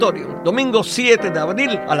Domingo 7 de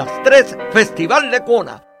abril a las 3, Festival de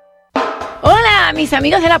Cona. Hola, mis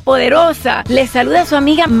amigos de La Poderosa. Les saluda su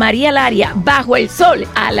amiga María Laria, Bajo el Sol,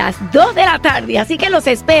 a las 2 de la tarde. Así que los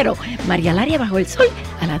espero. María Laria, Bajo el Sol,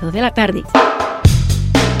 a las 2 de la tarde.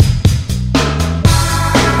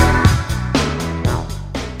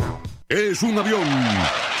 Es un avión.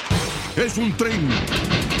 Es un tren.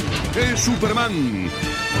 Es Superman.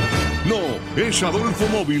 No, es Adolfo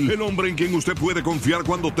Móvil, el hombre en quien usted puede confiar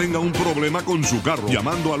cuando tenga un problema con su carro.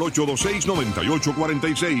 Llamando al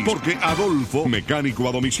 826-9846. Porque Adolfo, mecánico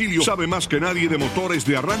a domicilio, sabe más que nadie de motores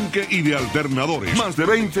de arranque y de alternadores. Más de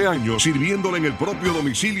 20 años sirviéndole en el propio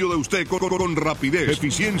domicilio de usted con rapidez,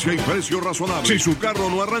 eficiencia y precio razonable. Si su carro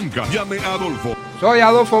no arranca, llame a Adolfo. Soy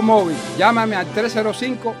Adolfo Móvil. Llámame al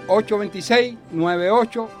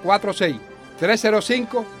 305-826-9846.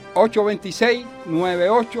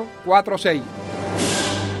 305-826-9846.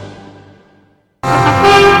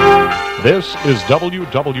 This is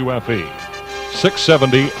WWFE,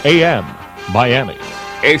 670 AM, Miami.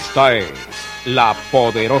 Esta es La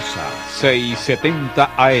Poderosa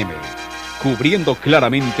 670 AM, cubriendo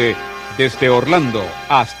claramente desde Orlando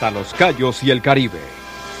hasta Los Cayos y el Caribe.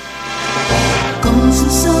 Con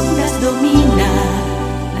sus ondas domina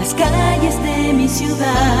las calles de mi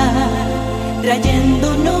ciudad,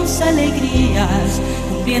 trayéndonos alegrías,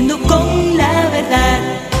 cumpliendo con la verdad.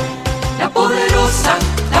 La poderosa,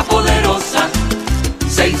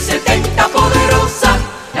 670 poderosa,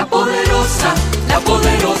 la poderosa,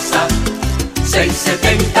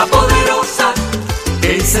 670 poderosa.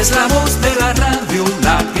 Esa es la voz de la radio,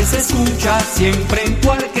 la que se escucha siempre en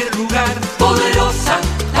cualquier lugar. Poderosa,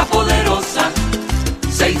 la poderosa,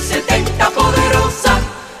 670 poderosa,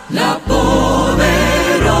 la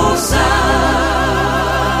poderosa.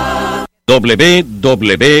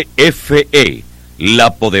 WWFE,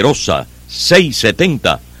 La Poderosa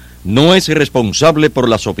 670, no es responsable por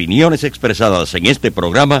las opiniones expresadas en este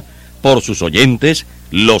programa por sus oyentes,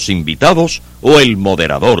 los invitados o el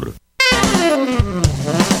moderador.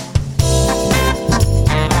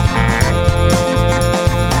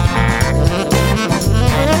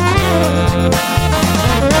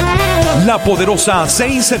 La Poderosa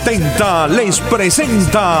 670 les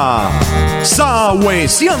presenta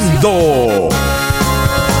Sawesiando.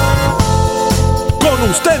 Con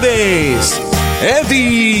ustedes,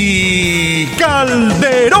 Eddy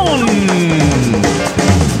Calderón.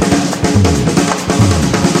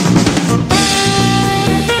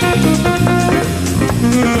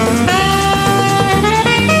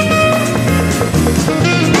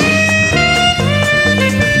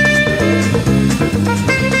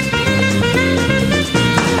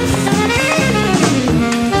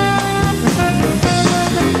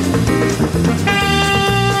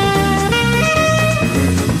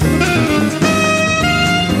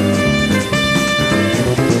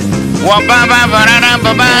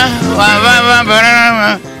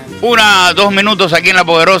 Dos minutos aquí en La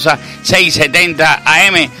Poderosa 670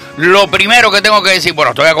 AM. Lo primero que tengo que decir,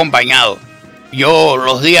 bueno, estoy acompañado. Yo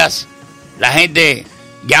los días, la gente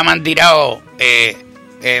ya me han tirado,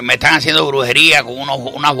 me están haciendo brujería con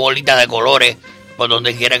unas bolitas de colores por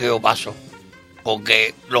donde quiera que yo paso.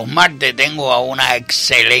 Porque los martes tengo a una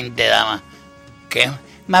excelente dama, que es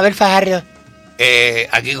Mabel Fajardo,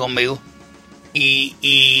 aquí conmigo.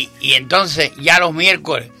 Y entonces ya los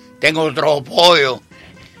miércoles tengo otro pollo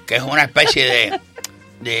que es una especie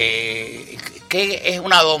de que es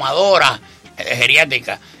una domadora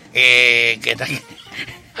geriátrica que está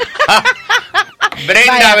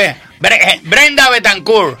Brenda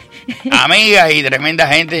Betancourt, amiga y tremenda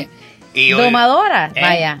gente. Y ¿Domadora?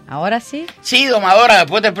 Vaya, ahora sí. Sí, domadora,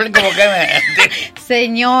 después te explico por qué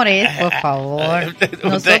Señores, por favor,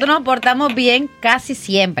 nosotros nos portamos bien casi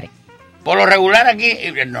siempre. Por lo regular aquí,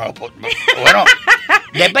 no, bueno,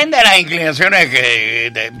 depende de las inclinaciones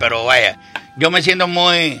pero vaya, yo me siento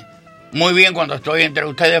muy bien cuando estoy entre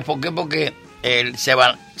ustedes. ¿Por qué? Porque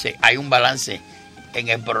hay un balance en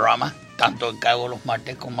el programa, tanto el que hago los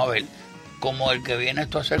martes con Mabel, como el que vienes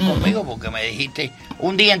tú a hacer conmigo, porque me dijiste,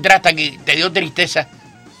 un día entraste aquí, te dio tristeza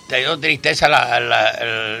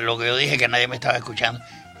lo que yo dije, que nadie me estaba escuchando.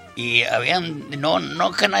 Y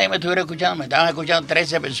no que nadie me estuviera escuchando, me estaban escuchando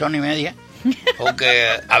 13 personas y media, porque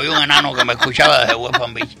había un enano que me escuchaba desde West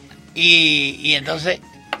Palm Beach. Y entonces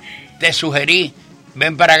te sugerí,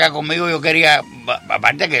 ven para acá conmigo. Yo quería,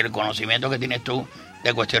 aparte que el conocimiento que tienes tú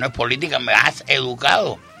de cuestiones políticas, me has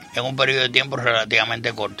educado en un periodo de tiempo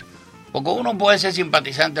relativamente corto. Porque uno puede ser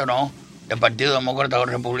simpatizante o no del Partido Demócrata o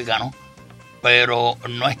Republicano, pero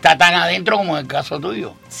no está tan adentro como en el caso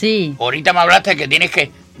tuyo. Sí. Ahorita me hablaste que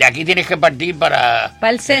de aquí tienes que partir para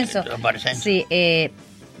el censo. Para el censo. Sí,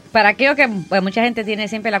 para aquello que pues, mucha gente tiene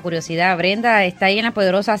siempre la curiosidad, Brenda está ahí en La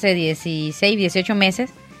Poderosa hace 16, 18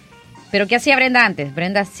 meses, pero ¿qué hacía Brenda antes?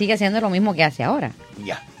 Brenda sigue haciendo lo mismo que hace ahora.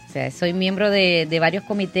 Ya. O sea, soy miembro de varios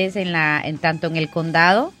comités tanto en el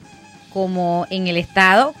condado como en el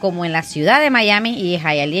estado, como en la ciudad de Miami y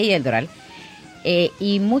Hialeah y El Doral.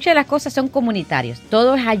 Y muchas de las cosas son comunitarios.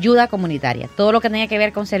 Todo es ayuda comunitaria. Todo lo que tenga que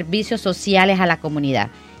ver con servicios sociales a la comunidad,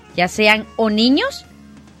 ya sean o niños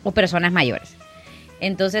o personas mayores.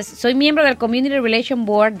 Entonces, soy miembro del Community Relation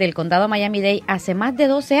Board del condado Miami-Dade hace más de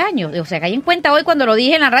 12 años. O sea, caí en cuenta hoy cuando lo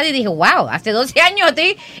dije en la radio y dije, wow, hace 12 años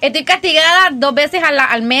estoy castigada 2 veces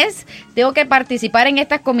al mes. Tengo que participar en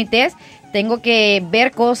estos comités, tengo que ver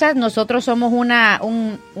cosas. Nosotros somos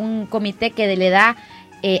un comité que le da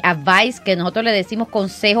advice, que nosotros le decimos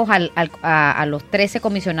consejos a los 13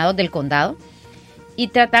 comisionados del condado. Y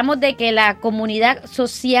tratamos de que la comunidad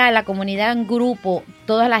social, la comunidad en grupo,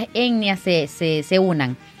 todas las etnias se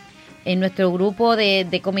unan. En nuestro grupo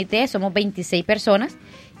de comité somos 26 personas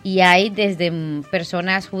y hay desde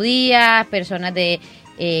personas judías, personas del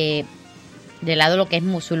lado de lo que es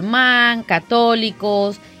musulmán,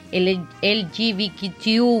 católicos,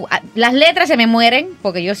 LGBTQ. Las letras se me mueren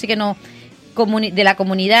porque yo sí que no, de la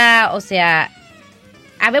comunidad, o sea,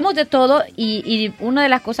 habemos de todo y una de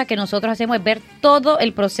las cosas que nosotros hacemos es ver todo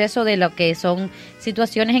el proceso de lo que son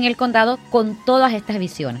situaciones en el condado con todas estas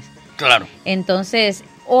visiones. Claro. Entonces,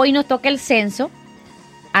 hoy nos toca el censo.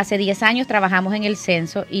 Hace 10 años trabajamos en el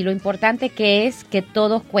censo y lo importante que es que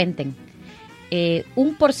todos cuenten.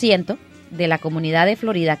 1% de la comunidad de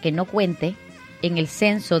Florida que no cuente en el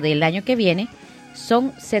censo del año que viene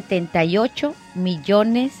son $78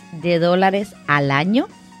 millones al año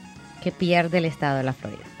que pierde el estado de la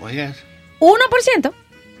Florida. Oigas. 1%.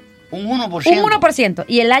 Un 1%. Un 1%.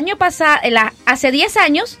 Y el año pasado, hace 10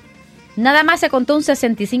 años, nada más se contó un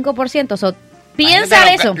 65%. So,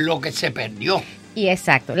 piensa eso. Lo que se perdió. Y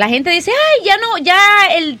exacto. La gente dice, ay, ya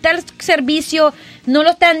el tal servicio no lo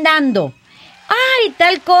están dando. Ay,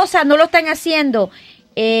 tal cosa no lo están haciendo.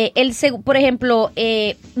 Por ejemplo,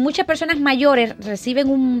 muchas personas mayores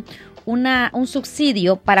reciben un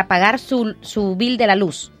subsidio para pagar su bill de la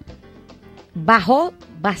luz. Bajó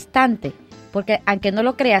bastante, porque aunque no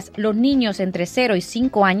lo creas, los niños entre 0 y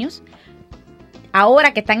 5 años,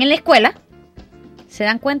 ahora que están en la escuela, se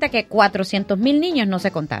dan cuenta que 400,000 niños no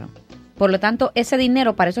se contaron. Por lo tanto, ese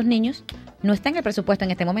dinero para esos niños no está en el presupuesto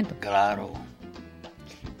en este momento. Claro.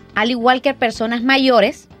 Al igual que personas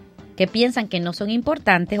mayores que piensan que no son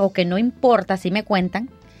importantes o que no importa si me cuentan,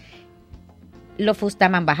 los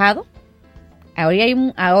FUSTAM han bajado.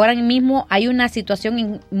 Ahora mismo hay una situación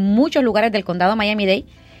en muchos lugares del condado Miami-Dade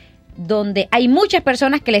donde hay muchas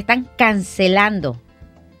personas que le están cancelando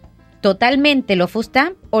totalmente los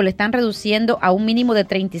FUSTAM o le están reduciendo a un mínimo de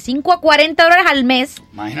 $35 a $40 al mes.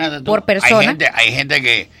 Imagínate tú, por persona. Hay gente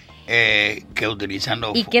que utilizan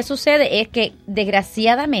los... ¿Y qué sucede? Es que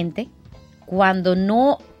desgraciadamente cuando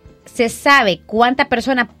no se sabe cuánta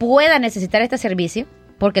persona pueda necesitar este servicio,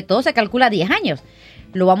 porque todo se calcula a 10 años,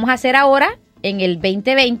 lo vamos a hacer ahora en el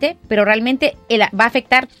 2020, pero realmente va a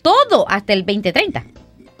afectar todo hasta el 2030.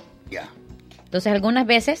 Ya. Entonces, algunas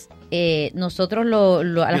veces nosotros a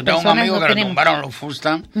las yo tengo personas un amigo no que tenemos... le tumbaron los full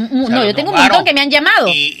stamp. No, yo tengo un montón que me han llamado.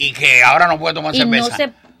 Y que ahora no puede tomar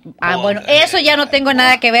cerveza. Bueno, eso ya no tengo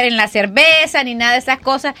nada que ver en la cerveza ni nada de esas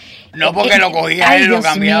cosas. No, porque lo cogía él, lo Dios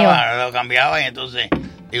cambiaba y entonces...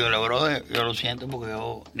 Digo, brother, yo lo siento porque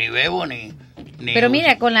yo ni bebo ni pero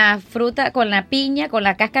mira, con la fruta, con la piña, con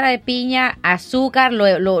la cáscara de piña, azúcar,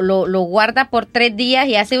 lo guarda por 3 días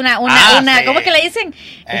y hace una sí. ¿cómo es que le dicen?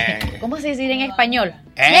 ¿Cómo se dice en español?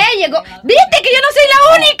 Llegó. ¿Viste que yo no soy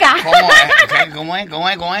la única?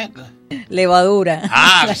 ¿Cómo es? Levadura.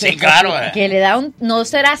 Sí, claro. Que le da no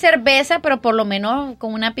será cerveza, pero por lo menos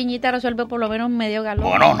con una piñita resuelve por lo menos medio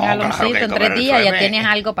galón. Galoncito, claro en 3 días ya tienes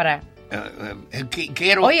algo para...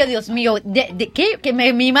 Quiero... Oye, Dios mío,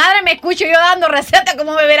 mi madre me escucha yo dando recetas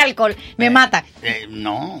cómo beber alcohol. Me mata.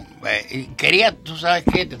 Quería, tú sabes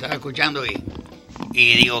qué, te estaba escuchando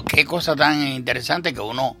y digo, qué cosa tan interesante que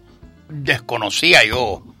uno desconocía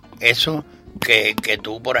yo. Eso, que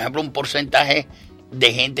tú, por ejemplo, un porcentaje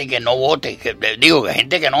de gente que no vote, que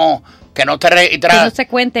gente que no te registra, que no se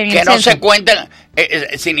cuenten en que el no censo. se cuentan,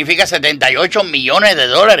 significa $78 millones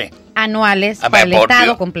anuales para el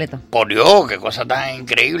estado completo. Por Dios, qué cosa tan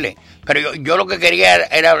increíble. Pero yo lo que quería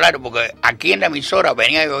era hablar, porque aquí en la emisora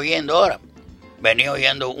venía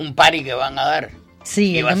oyendo un party que van a dar.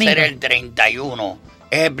 Sí, y va a ser el 31.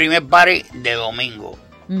 Es el primer party de domingo.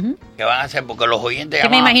 Que van a hacer, porque los oyentes... Que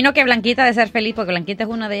me imagino que Blanquita de ser feliz, porque Blanquita es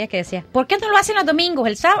una de ellas que decía, ¿por qué no lo hacen los domingos?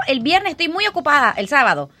 El viernes estoy muy ocupada, el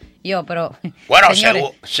sábado. Yo, pero... Bueno, señores,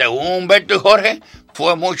 según Humberto y Jorge,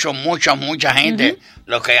 fue mucha gente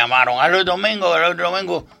los que llamaron al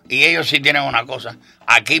domingo, y ellos sí tienen una cosa.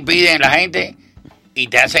 Aquí piden la gente y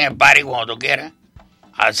te hacen el party cuando tú quieras.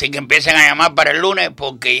 Así que empiecen a llamar para el lunes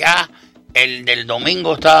porque ya el del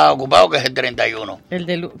domingo está ocupado, que es el 31.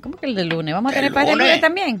 ¿Cómo que el del lunes? ¿Vamos a tener para el lunes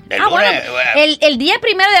también? Lunes, bueno, el día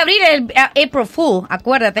 1 de abril, el April Fool,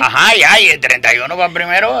 acuérdate. Ajá, ya, y el 31 para el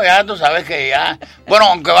primero, ya tú sabes que ya... Bueno,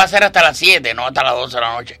 aunque va a ser hasta las 7, no hasta las 12 de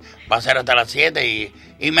la noche. Va a ser hasta las 7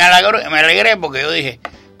 y me alegré porque yo dije,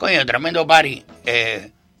 coño, tremendo party.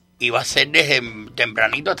 Y va a ser desde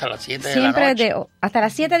tempranito hasta las 7 de la noche. ¿Hasta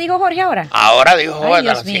las 7 dijo Jorge ahora? Ahora dijo Jorge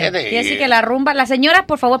hasta las 7. Quiere decir que la rumba... Las señoras,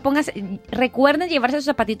 por favor, recuerden llevarse sus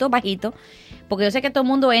zapatitos bajitos, porque yo sé que todo el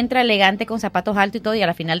mundo entra elegante con zapatos altos y todo, y a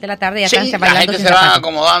la final de la tarde ya están bailando. La gente se va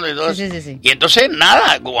acomodando y todo eso. Sí. Y entonces,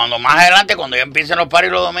 nada, cuando más adelante, cuando ya empiecen los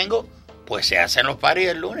paris los domingos, pues se hacen los paris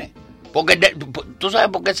el lunes. Porque tú sabes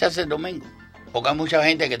por qué se hace el domingo. Porque hay mucha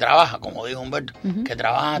gente que trabaja, como dijo Humberto, que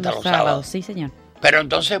trabaja hasta los sábados. Sí, señor. Pero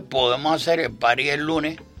entonces podemos hacer el party el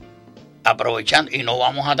lunes, aprovechando, y no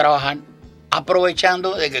vamos a trabajar,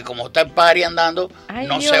 aprovechando de que como está el party andando,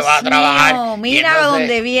 no Dios se va a trabajar. Mío, mira entonces,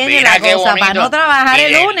 dónde viene la cosa, para no trabajar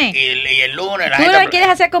el lunes. Y el lunes la ¿Tú gente... le quieres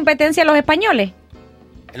hacer competencia a los españoles?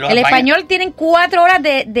 El español tienen 4 horas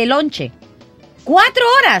de lonche. 4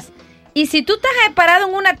 horas. Y si tú estás parado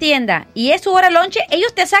en una tienda y es su hora de lonche,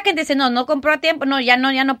 ellos te sacan y te dicen, no compró a tiempo, ya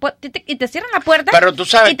no puedo, y te cierran la puerta. Pero tú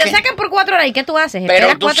sabes y te sacan por 4 horas. ¿Y qué tú haces?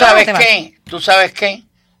 Pero tú sabes qué,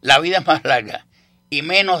 la vida es más larga y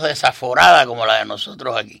menos desaforada como la de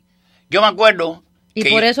nosotros aquí. Yo me acuerdo. Y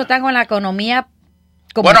por eso están con la economía.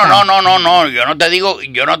 Bueno, no, yo no te digo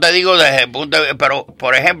desde el punto de vista, pero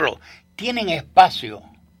por ejemplo, tienen espacio,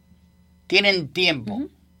 tienen tiempo.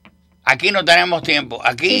 Aquí no tenemos tiempo.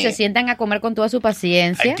 Aquí sí, se sientan a comer con toda su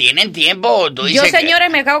paciencia. Tienen tiempo. Tú dices señores,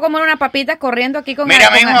 me acabo de comer unas papitas corriendo aquí con... Mira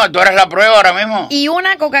mismo, tú eres la prueba ahora mismo. Y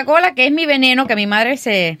una Coca-Cola que es mi veneno, que mi madre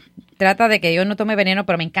se trata de que yo no tome veneno,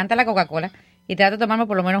 pero me encanta la Coca-Cola. Y trato de tomarme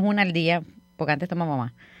por lo menos una al día, porque antes tomaba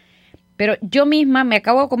más. Pero yo misma me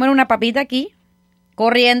acabo de comer una papita aquí,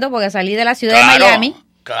 corriendo, porque salí de la ciudad de Miami.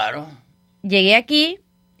 Claro. Llegué aquí...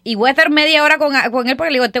 Y voy a estar media hora con él porque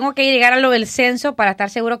le digo, tengo que llegar a lo del censo para estar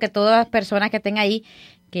seguro que todas las personas que estén ahí,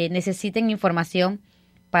 que necesiten información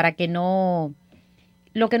para que no...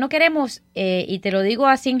 Lo que no queremos, y te lo digo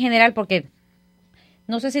así en general porque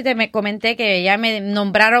no sé si me comenté que ya me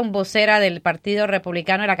nombraron vocera del Partido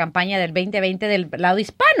Republicano en la campaña del 2020 del lado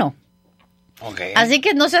hispano. Okay. Así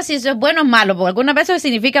que no sé si eso es bueno o malo, porque algunas veces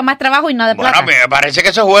significa más trabajo y nada de plata. Bueno, me parece que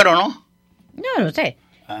eso es bueno, ¿no? No sé.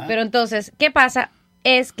 Pero entonces, ¿qué pasa?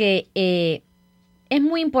 Es que es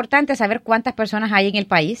muy importante saber cuántas personas hay en el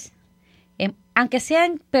país. Aunque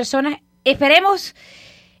sean personas, estamos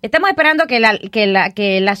esperando que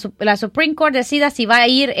la Supreme Court decida si va a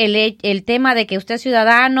ir el tema de que usted es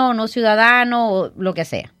ciudadano o no ciudadano o lo que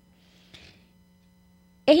sea.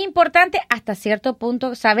 Es importante hasta cierto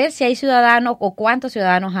punto saber si hay ciudadanos o cuántos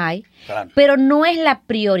ciudadanos hay, pero no es la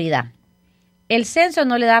prioridad. El censo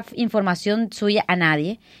no le da información suya a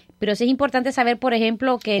nadie. Pero sí es importante saber, por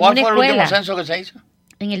ejemplo, que en una escuela... ¿Cuál fue el último censo que se hizo?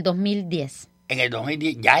 En el 2010. En el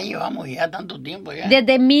 2010. Ya llevamos tanto tiempo ya.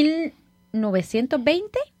 Desde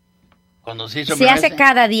 1920. Cuando se hizo... Se hace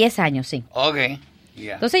cada 10 años, sí. Ok.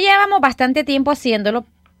 Yeah. Entonces llevamos bastante tiempo haciéndolo,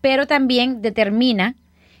 pero también determina...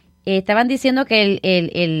 estaban diciendo que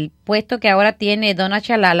el puesto que ahora tiene Donna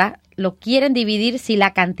Chalala lo quieren dividir si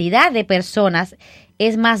la cantidad de personas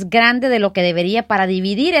es más grande de lo que debería para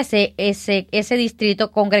dividir ese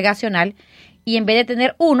distrito congregacional y en vez de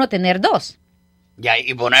tener 1, tener 2. Ya,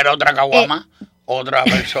 y poner otra caguama, otra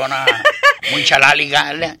persona muy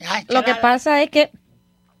chalálica. Lo que pasa es que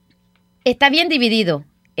está bien dividido.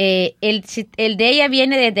 El de ella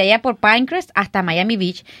viene desde allá por Pinecrest hasta Miami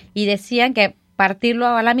Beach y decían que partirlo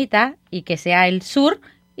a la mitad y que sea el sur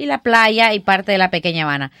y la playa y parte de la Pequeña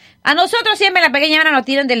Habana. A nosotros siempre en la Pequeña Habana nos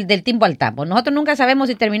tiran del timbo al tambo. Nosotros nunca sabemos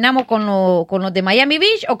si terminamos con los de Miami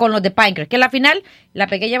Beach o con los de Pinecrest, que a la final la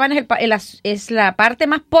Pequeña Habana es la parte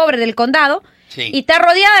más pobre del condado y está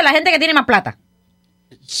rodeada de la gente que tiene más plata.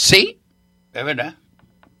 Sí, es verdad.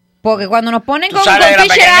 Porque cuando nos ponen con Fisher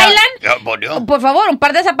Island, por favor, un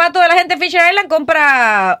par de zapatos de la gente de Fisher Island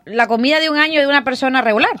compra la comida de un año de una persona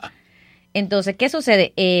regular. Entonces, ¿qué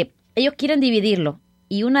sucede? Ellos quieren dividirlo.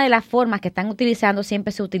 Y una de las formas que están utilizando,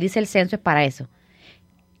 siempre se utiliza el censo, es para eso.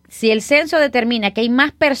 Si el censo determina que hay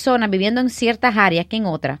más personas viviendo en ciertas áreas que en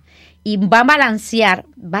otras, y van a balancear,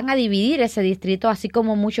 van a dividir ese distrito, así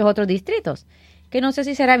como muchos otros distritos. Que no sé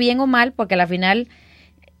si será bien o mal, porque al final,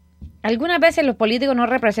 algunas veces los políticos no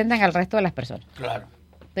representan al resto de las personas. Claro.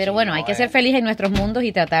 Pero bueno, hay que ser feliz en nuestros mundos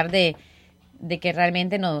y tratar de que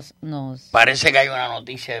realmente nos... Parece que hay una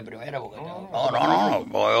noticia de primera, porque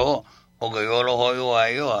porque yo los oigo a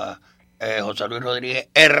ellos, a José Luis Rodríguez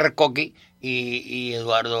Ercoqui y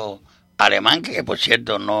Eduardo Alemán, que por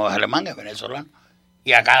cierto no es alemán, es venezolano.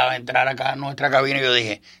 Y acaba de entrar acá a nuestra cabina y yo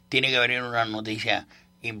dije, tiene que venir una noticia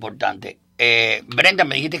importante. Brenda,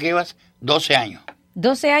 me dijiste que llevas 12 años.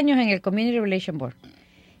 12 años en el Community Relation Board.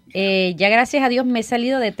 Ya gracias a Dios me he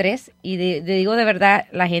salido de 3 y digo de verdad,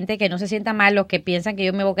 la gente que no se sienta mal, los que piensan que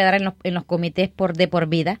yo me voy a quedar en los comités de por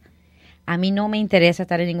vida. A mí no me interesa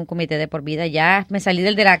estar en ningún comité de por vida. Ya me salí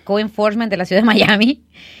del de la Co-Enforcement de la ciudad de Miami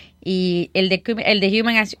y el de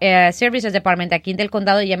Human Services Department aquí del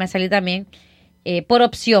condado ya me salí también por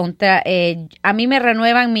opción. A mí me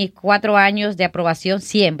renuevan mis 4 años de aprobación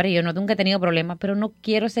siempre. Yo nunca he tenido problemas, pero no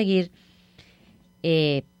quiero seguir.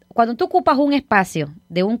 Cuando tú ocupas un espacio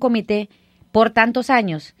de un comité por tantos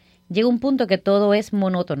años, llega un punto que todo es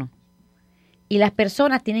monótono. Y las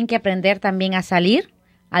personas tienen que aprender también a salir,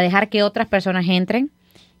 a dejar que otras personas entren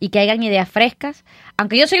y que hagan ideas frescas.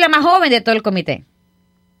 Aunque yo soy la más joven de todo el comité.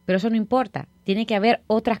 Pero eso no importa. Tiene que haber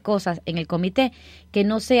otras cosas en el comité que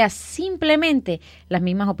no sea simplemente las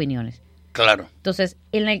mismas opiniones. Claro. Entonces,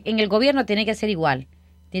 en el gobierno tiene que ser igual.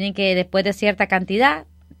 Tienen que, después de cierta cantidad,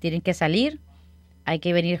 tienen que salir. Hay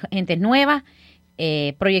que venir gente nueva,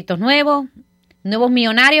 proyectos nuevos, nuevos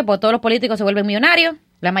millonarios, porque todos los políticos se vuelven millonarios,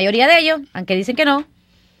 la mayoría de ellos, aunque dicen que no.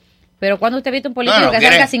 Pero cuando usted ve un político que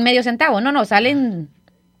salga sin medio centavo, no, salen.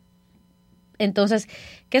 Entonces,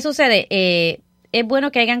 ¿qué sucede? Es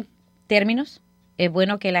bueno que hayan términos, es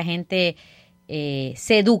bueno que la gente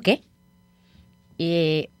se eduque.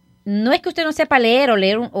 No es que usted no sepa leer o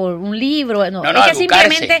leer un libro, no, es que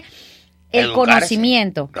simplemente el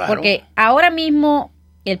conocimiento, claro. Porque ahora mismo,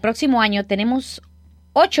 el próximo año, tenemos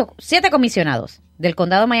 7 comisionados del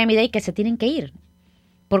condado de Miami-Dade que se tienen que ir,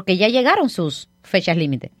 porque ya llegaron sus fechas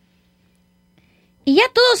límite. Y ya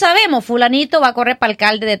todos sabemos, fulanito va a correr para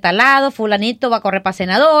alcalde de tal lado, fulanito va a correr para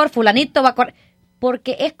senador, fulanito va a correr...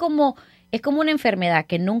 Porque es como una enfermedad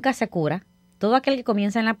que nunca se cura. Todo aquel que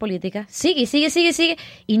comienza en la política sigue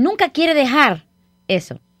y nunca quiere dejar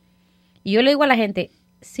eso. Y yo le digo a la gente,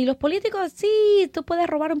 si los políticos, sí, tú puedes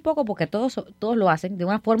robar un poco porque todos lo hacen de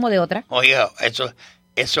una forma o de otra. Oiga, eso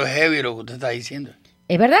es heavy lo que usted está diciendo.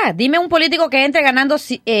 Es verdad. Dime un político que entre ganando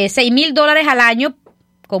 $6,000 al año,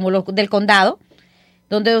 como los del condado,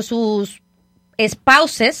 donde sus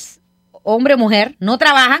spouses, hombre o mujer, no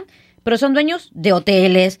trabajan, pero son dueños de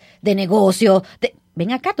hoteles, de negocios.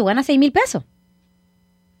 Ven acá, tú ganas $6,000.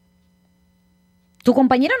 Tu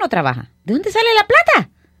compañero no trabaja. ¿De dónde sale la plata?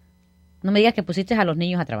 No me digas que pusiste a los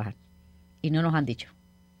niños a trabajar. Y no nos han dicho.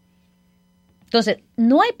 Entonces,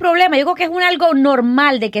 no hay problema. Yo creo que es algo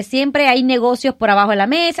normal de que siempre hay negocios por abajo de la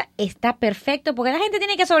mesa. Está perfecto porque la gente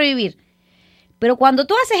tiene que sobrevivir. Pero cuando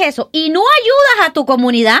tú haces eso y no ayudas a tu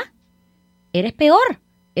comunidad, eres peor.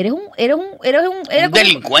 Eres un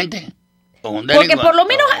delincuente. Porque por lo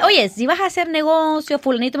menos, oye, si vas a hacer negocio,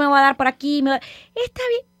 fulanito me va a dar por aquí, está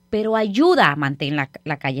bien, pero ayuda, mantén las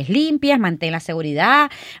calles limpias, mantén la seguridad,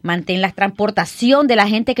 mantén la transportación de la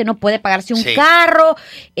gente que no puede pagarse un carro,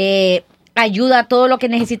 ayuda a todo lo que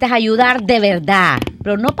necesitas ayudar de verdad,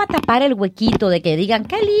 pero no para tapar el huequito de que digan,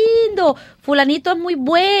 qué lindo, fulanito es muy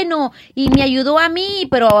bueno y me ayudó a mí,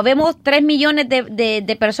 pero vemos 3 millones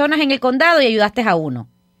de personas en el condado y ayudaste a uno.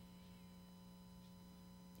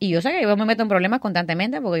 Y yo sé que yo me meto en problemas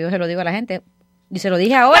constantemente porque yo se lo digo a la gente. Y se lo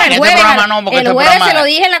dije ahora, el jueves se lo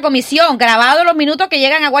dije en la comisión, grabado los minutos que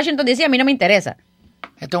llegan a Washington DC, a mí no me interesa.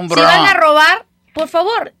 Esto es un si van a robar, por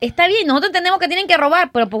favor, está bien, nosotros entendemos que tienen que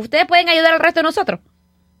robar, pero pues ustedes pueden ayudar al resto de nosotros.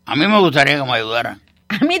 A mí me gustaría que me ayudaran.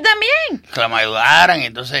 A mí también. Que me ayudaran,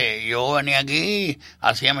 entonces yo venía aquí,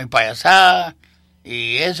 hacía mis payasadas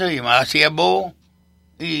y eso, y me hacía el bobo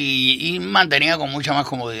y mantenía con mucha más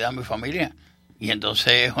comodidad a mi familia. Y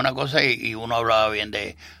entonces es una cosa y uno hablaba bien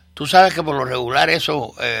de... Tú sabes que por lo regular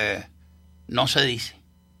eso no se dice.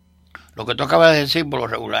 Lo que tú acabas de decir por lo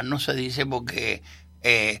regular no se dice porque...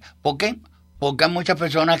 ¿Por qué? Porque hay muchas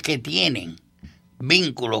personas que tienen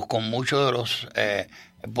vínculos con muchos de los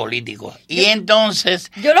políticos. Y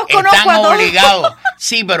entonces yo los conozco están obligados...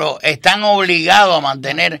 Sí, pero están obligados a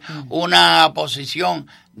mantener una posición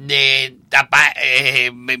de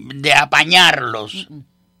apañarlos.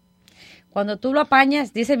 Cuando tú lo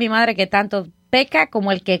apañas, dice mi madre que tanto peca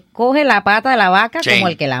como el que coge la pata de la vaca como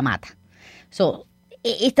el que la mata.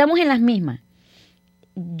 Estamos en las mismas.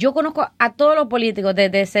 Yo conozco a todos los políticos,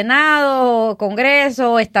 desde Senado,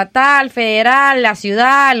 Congreso, estatal, federal, la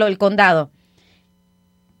ciudad, el condado.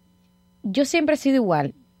 Yo siempre he sido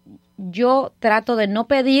igual. yo trato de no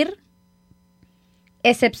pedir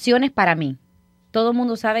excepciones para mí. Todo el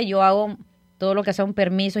mundo sabe, yo hago todo lo que son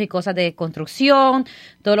permisos y cosas de construcción,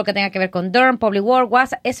 todo lo que tenga que ver con DERM, Public Works,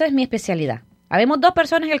 WASA, eso es mi especialidad. Habemos 2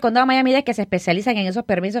 personas en el condado de Miami-Dade que se especializan en esos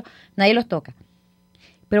permisos, nadie los toca.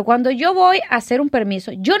 Pero cuando yo voy a hacer un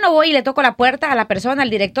permiso, yo no voy y le toco la puerta a la persona, al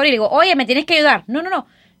director, y le digo, oye, me tienes que ayudar. No.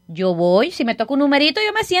 Yo voy, si me toca un numerito,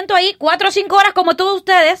 yo me siento ahí 4 o 5 horas como todos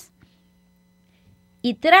ustedes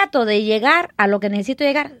y trato de llegar a lo que necesito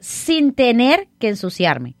llegar sin tener que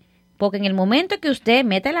ensuciarme. Porque en el momento que usted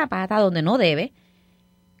mete la pata donde no debe,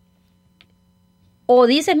 o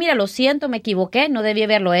dices, mira, lo siento, me equivoqué, no debí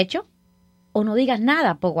haberlo hecho, o no digas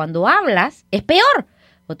nada, porque cuando hablas es peor.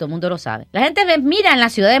 Pues todo el mundo lo sabe. La gente me mira en la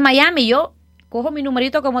ciudad de Miami, yo cojo mi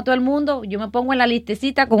numerito como todo el mundo, yo me pongo en la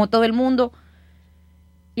listecita como todo el mundo,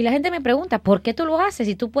 y la gente me pregunta, ¿por qué tú lo haces?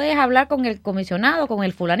 Si tú puedes hablar con el comisionado, con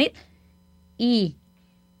el fulanito. ¿Y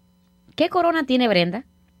qué corona tiene Brenda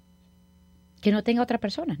que no tenga otra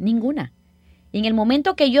persona? Ninguna. Y en el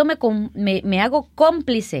momento que yo me hago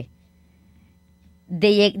cómplice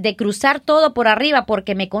de cruzar todo por arriba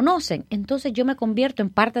porque me conocen, entonces yo me convierto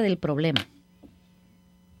en parte del problema.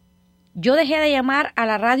 Yo dejé de llamar a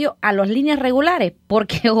la radio a las líneas regulares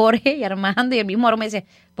porque Jorge y Armando y el mismo Oro me dice,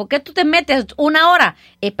 ¿por qué tú te metes 1 hora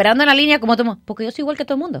esperando en la línea como todo el mundo? Porque yo soy igual que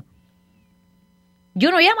todo el mundo.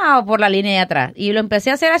 Yo no llamaba por la línea de atrás y lo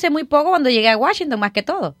empecé a hacer hace muy poco cuando llegué a Washington, más que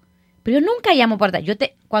todo. Pero yo nunca llamo por atrás.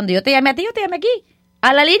 Cuando yo te llamé a ti, yo te llamé aquí,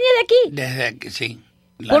 a la línea de aquí. Desde aquí, sí.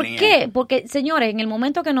 ¿Por qué? Porque, señores, en el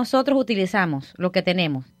momento que nosotros utilizamos lo que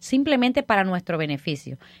tenemos simplemente para nuestro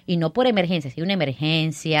beneficio y no por emergencia, si una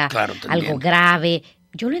emergencia, claro, algo grave,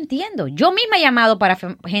 yo lo entiendo. Yo misma he llamado para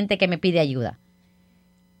gente que me pide ayuda.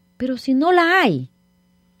 Pero si no la hay,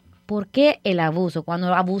 ¿por qué el abuso?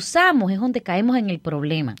 Cuando abusamos es donde caemos en el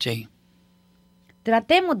problema. Sí.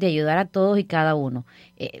 Tratemos de ayudar a todos y cada uno.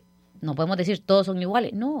 No podemos decir todos son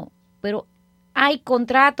iguales, no, pero hay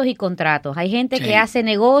contratos y contratos. Hay gente que hace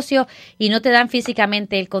negocios y no te dan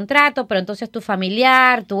físicamente el contrato, pero entonces tu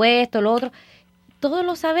familiar, tu esto, lo otro. Todos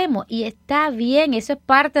lo sabemos y está bien. Eso es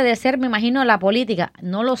parte de ser, me imagino, la política.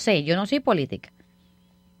 No lo sé, yo no soy política.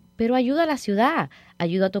 Pero ayuda a la ciudad,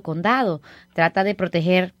 ayuda a tu condado. Trata de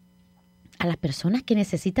proteger a las personas que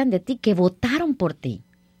necesitan de ti, que votaron por ti.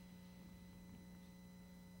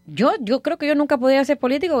 Yo creo que yo nunca podría ser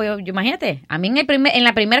político. Yo imagínate, a mí en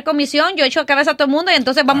la primera comisión yo echo cabeza a todo el mundo y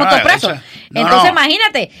entonces vamos todos presos.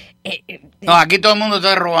 Imagínate. No, aquí todo el mundo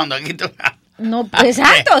está robando. Aquí no,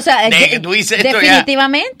 exacto, o sea, que tú dices esto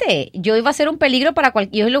definitivamente. Yo iba a ser un peligro para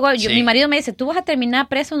cualquier. Mi marido me dice, ¿tú vas a terminar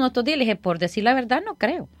preso en estos días? Le dije, por decir la verdad, no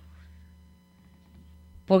creo.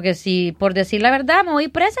 Porque si por decir la verdad me voy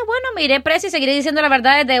presa, bueno, me iré presa y seguiré diciendo la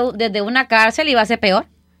verdad desde una cárcel y va a ser peor.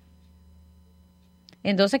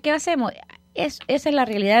 Entonces, ¿qué hacemos? Esa es la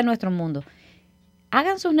realidad de nuestro mundo.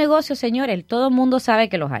 Hagan sus negocios, señores. Todo el mundo sabe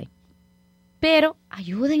que los hay. Pero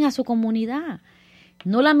ayuden a su comunidad.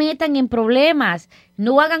 No la metan en problemas.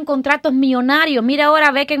 No hagan contratos millonarios. Mira, ahora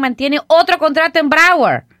Beckham tiene otro contrato en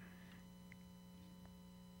Broward.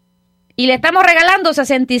 Y le estamos regalando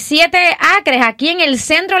 67 acres aquí en el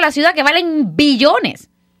centro de la ciudad que valen billones.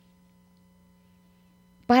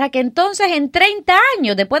 Para que entonces en 30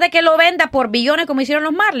 años, después de que lo venda por billones como hicieron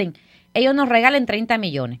los Marlins, ellos nos regalen 30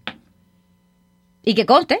 millones. Y que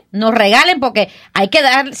conste, nos regalen porque hay que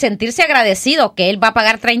sentirse agradecido que él va a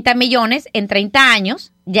pagar 30 millones en 30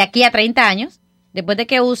 años, de aquí a 30 años, después de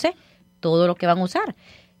que use todo lo que van a usar.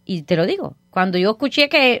 Y te lo digo, cuando yo escuché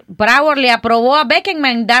que Broward le aprobó a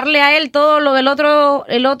Beckham darle a él todo lo del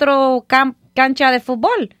otro cancha de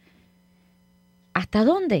fútbol, ¿hasta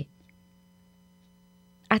dónde?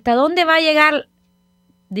 ¿Hasta dónde va a llegar,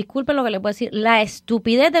 disculpen lo que le puedo decir, la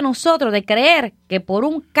estupidez de nosotros de creer que por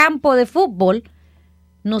un campo de fútbol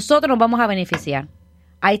nosotros nos vamos a beneficiar?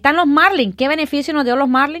 Ahí están los Marlins. ¿Qué beneficio nos dio los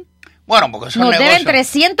Marlins? Bueno, porque son nos negocios. Deben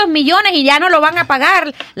 300 millones y ya no lo van a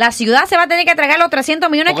pagar. La ciudad se va a tener que tragar los 300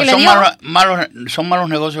 millones porque que le dio. Son malos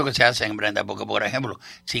negocios que se hacen, Brenda, porque, por ejemplo,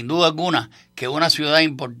 sin duda alguna, que una ciudad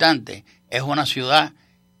importante es una ciudad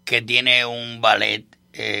que tiene un ballet,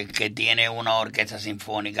 que tiene una orquesta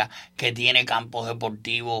sinfónica, que tiene campos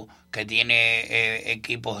deportivos, que tiene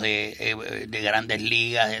equipos de grandes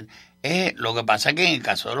ligas. Lo que pasa es que en el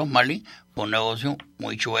caso de los Marlins fue un negocio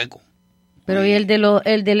muy chueco. Pero ¿y el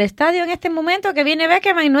del estadio en este momento que viene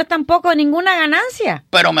Beckham y no es tampoco ninguna ganancia?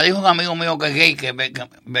 Pero me dijo un amigo mío que es gay, que Beckham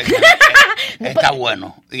está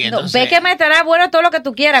bueno. Y entonces, Beckham estará bueno todo lo que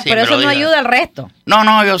tú quieras, sí, pero eso no ayuda al resto.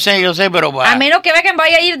 No, yo sé, pero... A menos que Beckham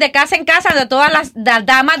vaya a ir de casa en casa de todas las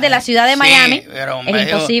damas de la ciudad de Miami, es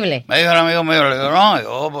imposible. Me dijo el amigo mío, le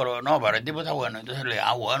digo, pero el tipo está bueno. Entonces le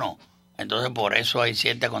digo, bueno, Entonces por eso hay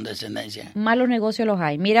cierta condescendencia. Malos negocios los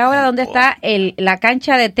hay. Mira ahora dónde está la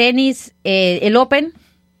cancha de tenis, el Open.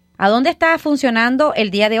 ¿A dónde está funcionando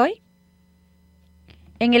el día de hoy?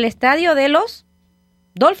 En el estadio de los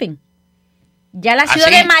Dolphins. Ya la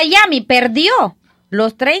ciudad de Miami perdió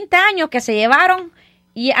los 30 años que se llevaron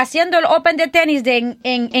y haciendo el Open de tenis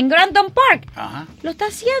en Grandon Park. Ajá. Lo está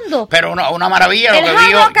haciendo. Pero una maravilla lo que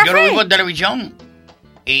vi yo lo vi por televisión.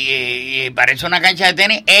 Y parece una cancha de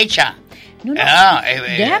tenis hecha. No.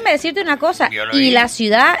 Déjame decirte una cosa. Y la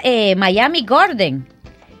ciudad Miami Garden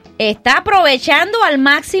está aprovechando al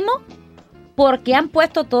máximo porque han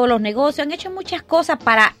puesto todos los negocios, han hecho muchas cosas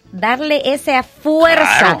para darle esa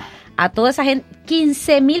fuerza a toda esa gente.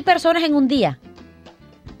 15,000 personas en un día.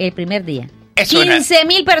 El primer día.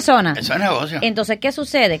 15,000 personas. Eso es negocio. Entonces, ¿qué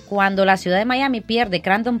sucede? Cuando la ciudad de Miami pierde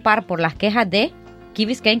Grandon Park por las quejas de Key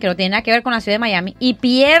Biscayne, que no tiene nada que ver con la ciudad de Miami, y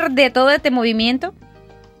pierde todo este movimiento,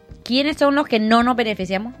 ¿quiénes son los que no nos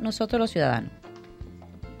beneficiamos? Nosotros los ciudadanos.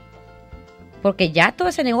 Porque ya todo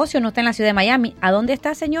ese negocio no está en la ciudad de Miami. ¿A dónde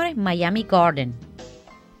está, señores? Miami Garden.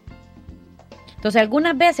 Entonces,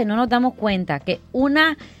 algunas veces no nos damos cuenta que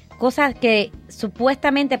una cosa que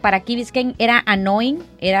supuestamente para Key Biscayne era annoying,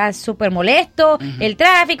 era súper molesto, el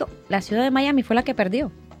tráfico, la ciudad de Miami fue la que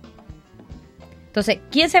perdió. Entonces,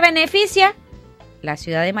 ¿quién se beneficia? La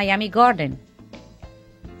ciudad de Miami Garden.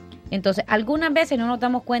 Entonces, algunas veces no nos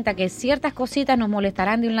damos cuenta que ciertas cositas nos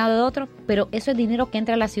molestarán de un lado o de otro, pero eso es dinero que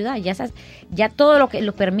entra a la ciudad. Ya todo lo que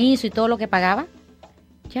los permisos y todo lo que pagaba,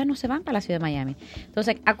 ya no se van para la ciudad de Miami.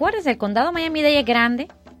 Entonces, acuérdense, el condado de Miami-Dade es grande,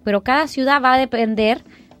 pero cada ciudad va a depender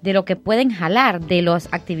de lo que pueden jalar, de las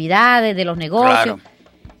actividades, de los negocios. Claro.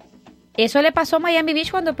 Eso le pasó a Miami Beach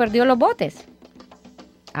cuando perdió los botes.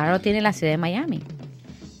 Ahora lo tiene la ciudad de Miami.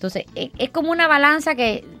 Entonces, es como una balanza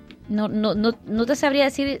que no te sabría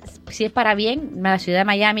decir si es para bien. La ciudad de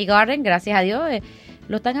Miami Garden, gracias a Dios,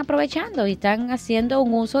 lo están aprovechando y están haciendo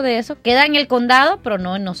un uso de eso. Queda en el condado, pero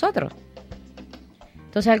no en nosotros.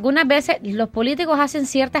 Entonces, algunas veces los políticos hacen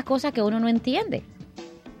ciertas cosas que uno no entiende.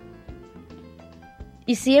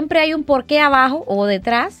 Y siempre hay un porqué abajo o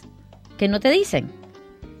detrás que no te dicen.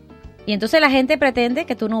 Y entonces la gente pretende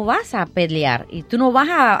que tú no vas a pelear y tú no vas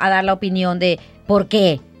a dar la opinión de por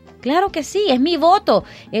qué. Claro que sí, es mi voto,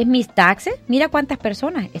 es mis taxes. Mira cuántas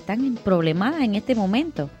personas están problemadas en este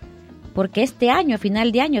momento. Porque este año, a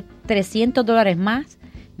final de año, $300 más.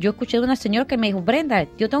 Yo escuché de una señora que me dijo, Brenda,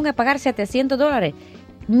 yo tengo que pagar $700.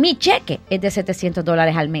 Mi cheque es de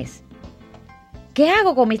 $700 al mes. ¿Qué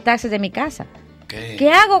hago con mis taxes de mi casa?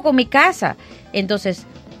 ¿Qué hago con mi casa? Entonces,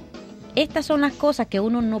 estas son las cosas que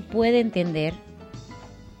uno no puede entender.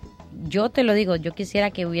 Yo te lo digo, yo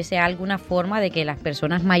quisiera que hubiese alguna forma de que las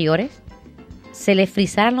personas mayores se les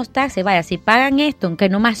frizaran los taxes. Vaya, si pagan esto, aunque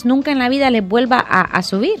no más nunca en la vida les vuelva a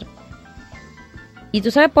subir. ¿Y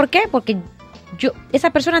tú sabes por qué? Porque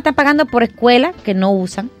esas personas están pagando por escuelas que no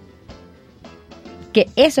usan. Que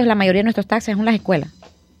eso es la mayoría de nuestros taxes, son las escuelas.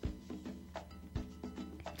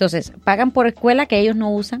 Entonces, pagan por escuelas que ellos no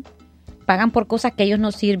usan, pagan por cosas que ellos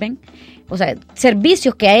no sirven, o sea,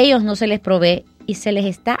 servicios que a ellos no se les provee y se les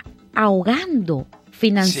está ahogando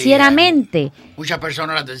financieramente. Sí, muchas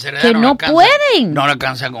personas de la tercera edad que no pueden. No le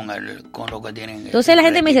alcanza con lo que tienen. Entonces la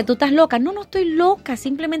gente me dice, tú estás loca. No estoy loca.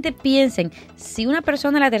 Simplemente piensen, si una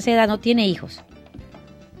persona de la tercera edad no tiene hijos,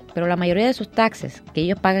 pero la mayoría de sus taxes que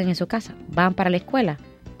ellos pagan en su casa van para la escuela.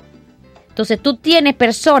 Entonces tú tienes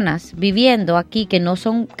personas viviendo aquí que no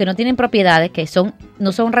tienen propiedades, que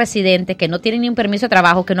no son residentes, que no tienen ni un permiso de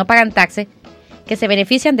trabajo, que no pagan taxes, que se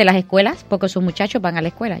benefician de las escuelas porque sus muchachos van a la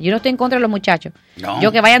escuela. Yo no estoy en contra de los muchachos. No.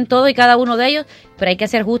 Yo que vayan todos y cada uno de ellos, pero hay que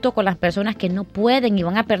ser justo con las personas que no pueden y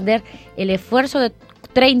van a perder el esfuerzo de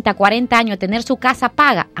 30, 40 años de tener su casa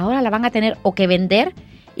paga. Ahora la van a tener o que vender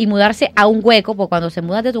y mudarse a un hueco, porque cuando se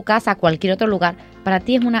mudas de tu casa a cualquier otro lugar, para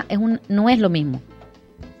ti no es lo mismo.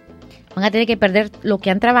 Van a tener que perder lo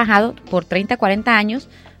que han trabajado por 30, 40 años,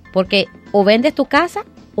 porque o vendes tu casa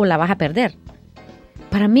o la vas a perder.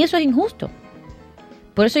 Para mí eso es injusto.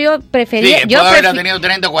 Por eso yo prefería... Sí, haber tenido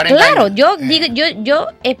 30 o 40 claro, años. Yo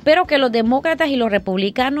espero que los demócratas y los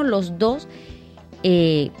republicanos, los dos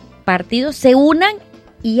partidos, se unan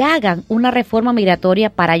y hagan una reforma migratoria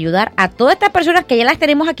para ayudar a todas estas personas que ya las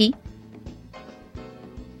tenemos aquí,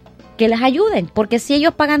 que las ayuden, porque si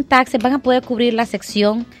ellos pagan taxes van a poder cubrir la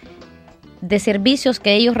sección de servicios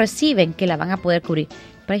que ellos reciben, que la van a poder cubrir.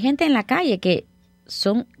 Pero hay gente en la calle que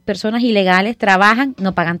son personas ilegales, trabajan,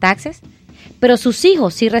 no pagan taxes, pero sus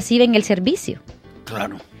hijos sí reciben el servicio.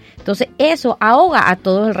 Claro. Entonces eso ahoga a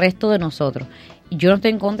todo el resto de nosotros. Yo no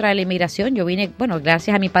estoy en contra de la inmigración, yo vine,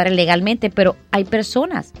 gracias a mi padre legalmente, pero hay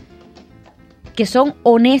personas que son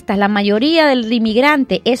honestas. La mayoría del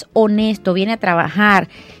inmigrante es honesto, viene a trabajar,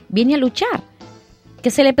 viene a luchar. Que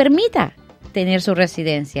se le permita tener su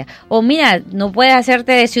residencia. O mira, no puedes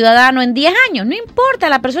hacerte de ciudadano en 10 años, no importa,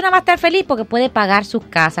 la persona va a estar feliz porque puede pagar su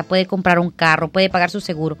casa, puede comprar un carro, puede pagar su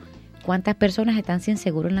seguro. ¿Cuántas personas están sin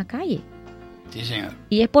seguro en la calle? Sí, señor.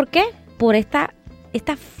 ¿Y es por qué? Por esta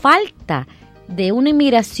falta de una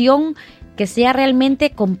inmigración que sea realmente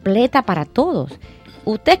completa para todos.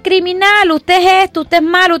 Usted es criminal, usted es esto, usted es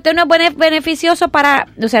malo, usted no es beneficioso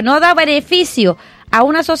no da beneficio a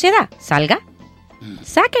una sociedad. Salga,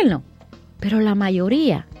 sáquenlo. Pero la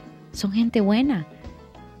mayoría son gente buena,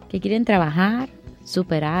 que quieren trabajar,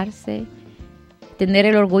 superarse, tener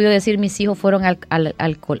el orgullo de decir mis hijos fueron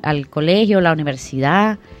al colegio, la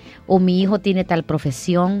universidad, o mi hijo tiene tal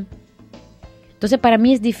profesión. Entonces para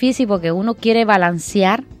mí es difícil porque uno quiere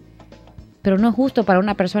balancear, pero no es justo para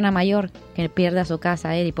una persona mayor que pierda su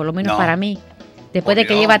casa, Eddy, por lo menos para mí, después de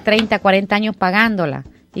que lleva 30, 40 años pagándola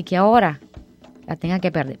y que ahora la tenga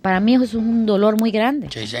que perder. Para mí eso es un dolor muy grande.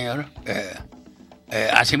 Sí, señor.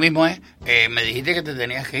 Así mismo es. Me dijiste que te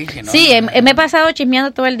tenías que ir. ¿No? Sí, me he pasado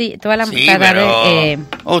chismeando todo el día, toda la sí, tarde.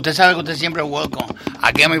 Usted sabe que usted siempre es welcome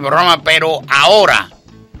aquí a mi programa, pero ahora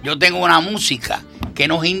yo tengo una música que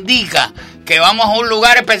nos indica que vamos a un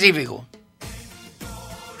lugar específico.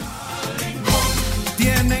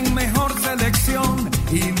 Tienen mejor selección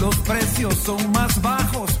y los precios son más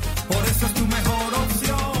bajos, por eso es tu mejor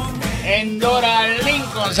opción. En Dora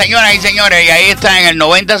Lincoln, señoras y señores, y ahí está en el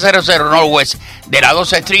 9000 Northwest de la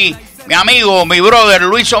 12 Street, mi amigo, mi brother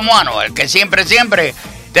Luis Somuano, el que siempre te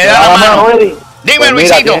da la mano. Eddy. Dime, pues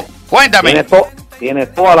Luisito, cuéntame.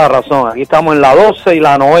 Tienes toda la razón. Aquí estamos en la 12 y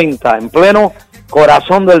la 90, en pleno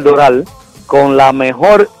corazón del Doral, con la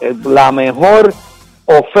mejor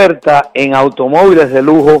oferta en automóviles de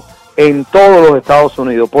lujo en todos los Estados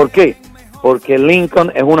Unidos. ¿Por qué? Porque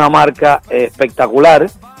Lincoln es una marca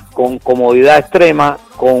espectacular, con comodidad extrema,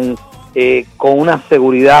 con una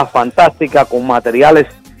seguridad fantástica, con materiales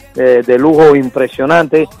de lujo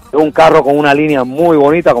impresionantes. Es un carro con una línea muy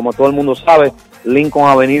bonita, como todo el mundo sabe. Lincoln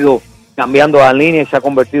ha venido cambiando la línea y se ha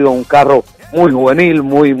convertido en un carro muy juvenil,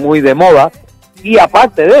 muy de moda. Y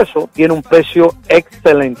aparte de eso, tiene un precio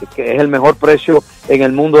excelente, que es el mejor precio en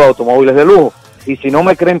el mundo de automóviles de lujo. Y si no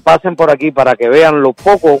me creen, pasen por aquí para que vean lo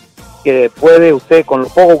poco que puede usted, con lo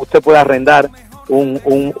poco que usted puede arrendar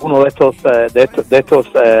uno de estos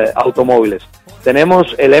automóviles.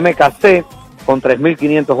 Tenemos el MKC con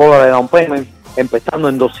 $3,500 de down payment, empezando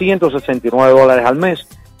en $269 al mes.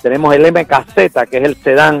 Tenemos el MKZ, que es el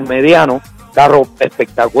sedán mediano, carro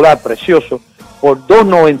espectacular, precioso, por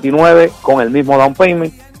 $299 con el mismo down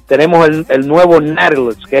payment. Tenemos el nuevo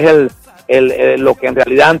Nautilus, que es lo que en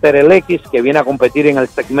realidad antes era el X, que viene a competir en el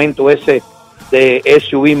segmento ese de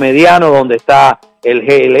SUV mediano, donde está el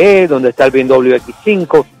GLE, donde está el BMW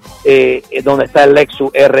X5, donde está el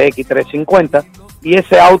Lexus RX 350, y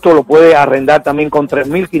ese auto lo puede arrendar también con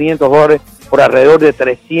 $3,500 por alrededor de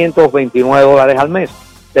 $329 al mes.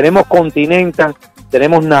 Tenemos Continental,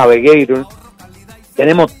 tenemos Navigator,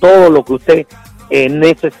 tenemos todo lo que usted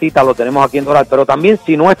necesita, lo tenemos aquí en Doral. Pero también,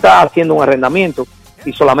 si no está haciendo un arrendamiento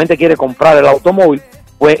y solamente quiere comprar el automóvil,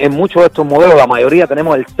 pues en muchos de estos modelos, la mayoría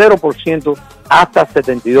tenemos el 0% hasta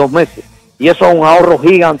 72 meses. Y eso es un ahorro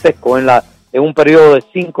gigantesco en un periodo de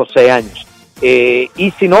 5 o 6 años.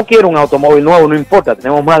 Y si no quiere un automóvil nuevo, no importa,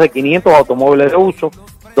 tenemos más de 500 automóviles de uso,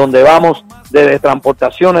 donde vamos desde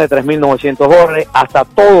transportaciones de $3,900 hasta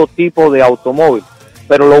todo tipo de automóvil.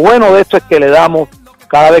 Pero lo bueno de esto es que le damos,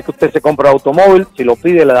 cada vez que usted se compra un automóvil, si lo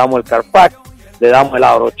pide, le damos el Carfax, le damos el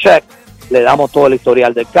AutoCheck, le damos todo el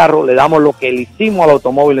historial del carro, le damos lo que le hicimos al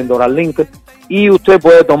automóvil en Doral Lincoln, y usted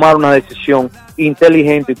puede tomar una decisión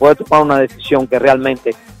inteligente y puede tomar una decisión que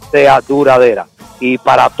realmente sea duradera. Y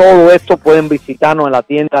para todo esto pueden visitarnos en la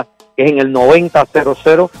tienda, que es en el 9000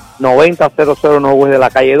 Northwest de la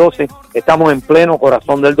calle 12. Estamos en pleno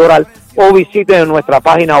corazón del Doral. O visiten nuestra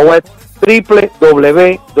página web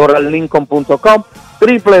www.dorallincoln.com,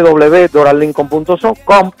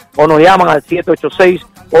 www.dorallincoln.com, o nos llaman al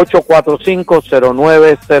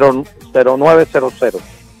 786-845-0900.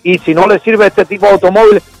 Y si no les sirve este tipo de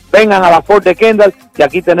automóviles, vengan a la Ford de Kendall, que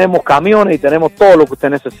aquí tenemos camiones y tenemos todo lo que usted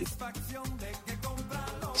necesita.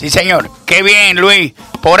 Sí, señor. Qué bien, Luis.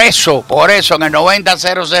 Por eso, en el 9000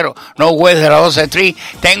 Northwest de la 12 Street,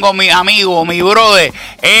 tengo mi amigo, mi brother,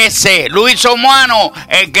 ese, Luis Somuano,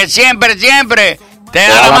 el que siempre te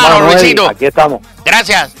da la mano, Luisito. Aquí estamos.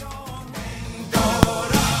 Gracias.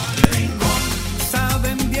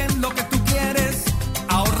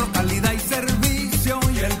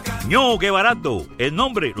 ¡No, qué barato! El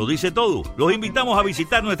nombre lo dice todo. Los invitamos a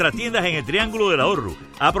visitar nuestras tiendas en el Triángulo del Ahorro.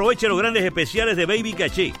 Aproveche los grandes especiales de Baby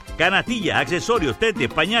Caché, canastillas, accesorios, tetes,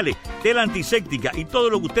 pañales, tela antiséptica y todo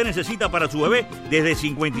lo que usted necesita para su bebé desde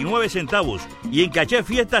 59 centavos. Y en Caché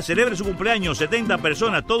Fiesta celebre su cumpleaños, 70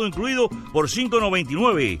 personas, todo incluido por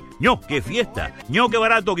 $5.99. ¡No, qué fiesta! ¡No, qué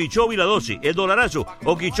barato! Okeechobee la 12, El Dolarazo,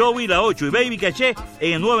 Okeechobee la 8 y Baby Caché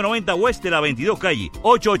en el 990 West de la 22 calle.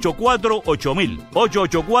 884-8000.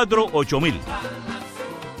 884-8000.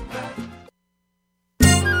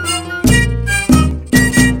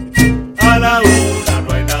 A la una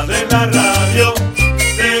no hay nada en la radio,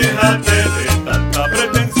 déjate de tanta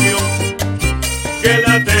pretensión,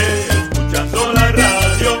 quédate escuchando la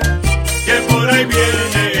radio, que por ahí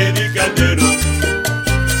viene Eddy Calderón.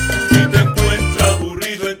 Si te encuentras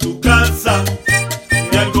aburrido en tu casa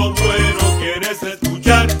y algo bueno quieres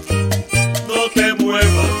escuchar, no te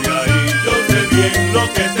muevas de ahí, yo sé bien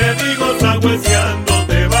lo que te digo, Sawesiando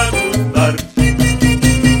te va a gustar.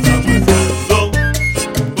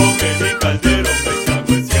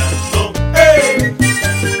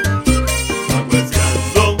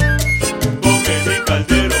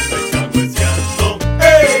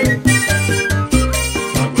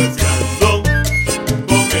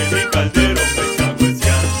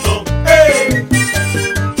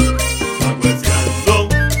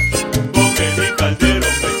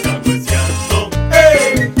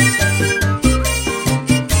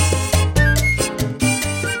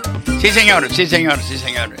 Sí, señor.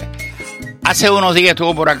 Hace unos días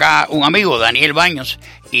estuvo por acá un amigo, Daniel Baños,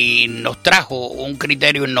 y nos trajo un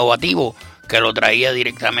criterio innovativo que lo traía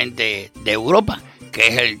directamente de Europa, que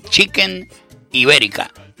es el Chicken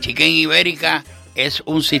Ibérica. Chicken Ibérica es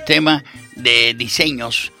un sistema de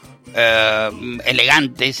diseños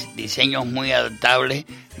elegantes, diseños muy adaptables,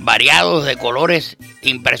 variados de colores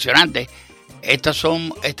impresionantes.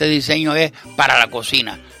 Este diseño es para la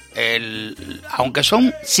cocina. Aunque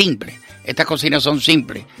son simples, estas cocinas son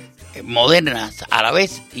simples, modernas a la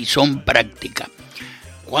vez y son prácticas.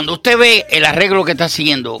 Cuando usted ve el arreglo que está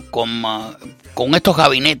haciendo con estos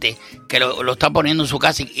gabinetes que lo está poniendo en su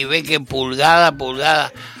casa y ve que pulgada a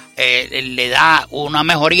pulgada le da una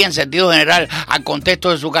mejoría en sentido general al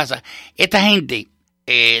contexto de su casa. Esta gente,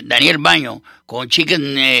 Daniel Baño con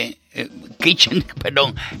Kitchen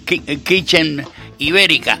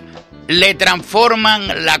Ibérica, le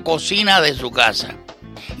transforman la cocina de su casa.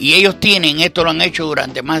 Y ellos esto lo han hecho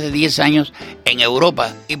durante más de 10 años en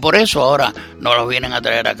Europa, y por eso ahora nos los vienen a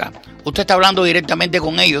traer acá. Usted está hablando directamente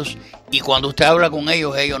con ellos, y cuando usted habla con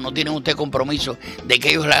ellos no tienen usted compromiso de que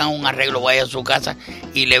ellos le hagan un arreglo, vaya a su casa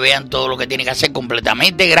y le vean todo lo que tiene que hacer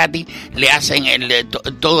completamente gratis, le hacen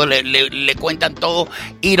todo, le cuentan todo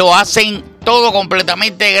y lo hacen todo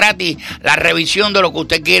completamente gratis, la revisión de lo que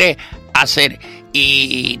usted quiere hacer.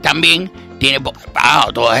 Y también tiene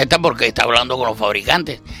todas estas porque está hablando con los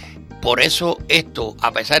fabricantes. Por eso esto,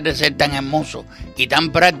 a pesar de ser tan hermoso y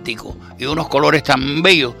tan práctico y unos colores tan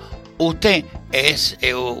bellos, usted es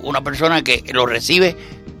una persona que lo recibe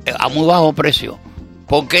a muy bajo precio,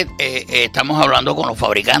 porque estamos hablando con los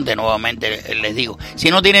fabricantes. Nuevamente les digo, si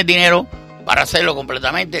no tiene dinero para hacerlo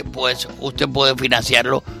completamente, pues usted puede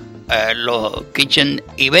financiarlo, los Kitchen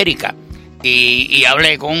Ibérica, y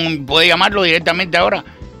puede llamarlo directamente ahora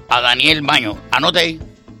a Daniel Baño. Anota ahí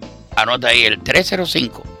el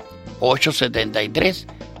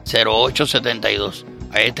 305-873-0872.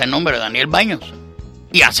 Ahí está el nombre de Daniel Baños.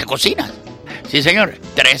 Y hace cocinas. Sí, señor.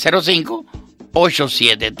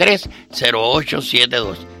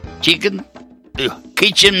 305-873-0872.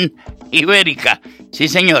 Kitchen Ibérica. Sí,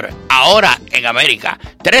 señor. Ahora en América.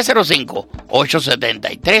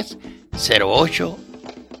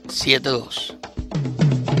 305-873-0872.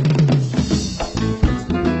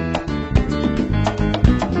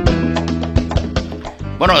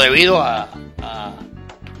 Bueno, debido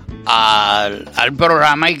al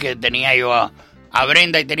programa y que tenía yo a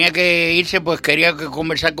Brenda y tenía que irse, pues quería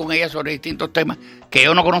conversar con ella sobre distintos temas que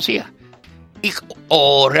yo no conocía.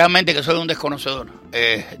 O realmente que soy un desconocedor,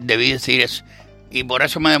 debí decir eso. Y por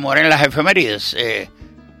eso me demoré en las efemérides.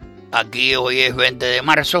 Aquí hoy es 20 de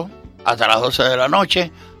marzo, hasta las 12 de la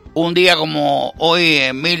noche. Un día como hoy,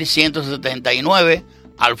 en 1179,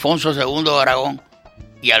 Alfonso II de Aragón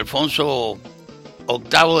y Alfonso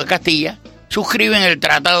VIII de Castilla suscriben el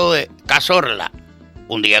Tratado de Cazorla.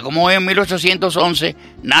 Un día como hoy, en 1811,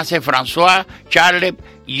 nace François Charles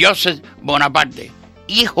Joseph Bonaparte,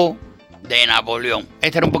 hijo de Napoleón.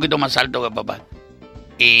 Este era un poquito más alto que papá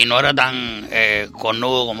y no era tan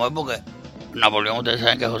cornudo como él, porque Napoleón, ustedes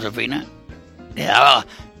saben que Josefina le daba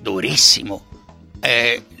durísimo.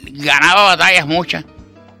 Ganaba batallas muchas,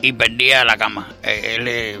 y perdía la cama.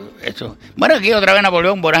 Bueno, aquí otra vez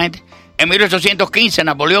Napoleón, buena gente. En 1815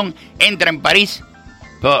 Napoleón entra en París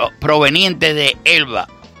proveniente de Elba.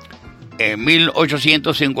 En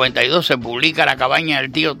 1852 se publica La cabaña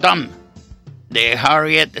del tío Tom de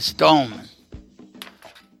Harriet Stone.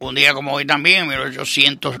 Un día como hoy también, en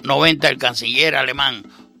 1890, el canciller alemán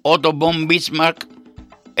Otto von Bismarck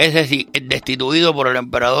es destituido por el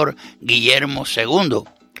emperador Guillermo II.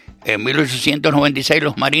 En 1896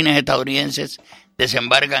 los marines estadounidenses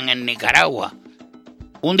desembarcan en Nicaragua.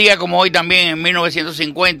 Un día como hoy también, en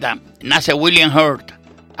 1950, nace William Hurt,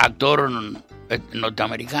 actor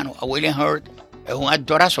norteamericano. William Hurt es un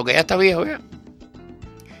actorazo que ya está viejo,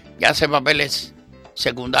 ya hace papeles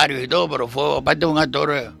secundarios y todo, pero fue aparte un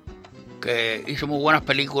actor que hizo muy buenas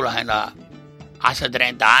películas hace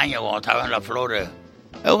 30 años cuando estaba en las Flores.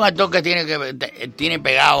 Es un actor que tiene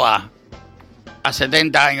pegado a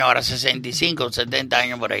 70 años, ahora 65, 70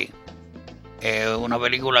 años por ahí. Una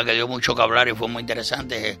película que dio mucho que hablar y fue muy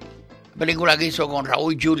interesante. Película que hizo con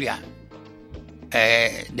Raúl Julia,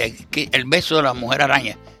 El beso de la mujer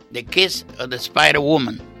araña, The Kiss of the Spider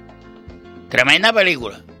Woman. Tremenda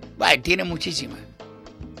película. Tiene muchísimas.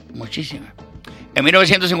 En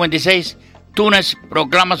 1956, Túnez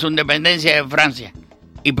proclama su independencia de Francia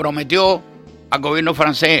y prometió al gobierno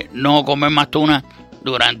francés no comer más tuna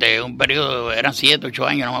durante un periodo, eran 7, 8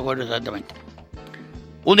 años, no me acuerdo exactamente.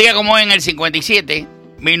 Un día como en el 57,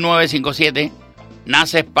 1957,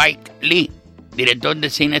 nace Spike Lee, director de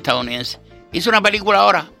cine estadounidense. Hizo una película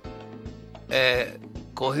ahora,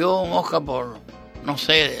 cogió un Oscar por, no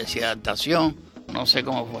sé, si adaptación, no sé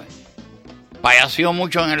cómo fue. Payaseó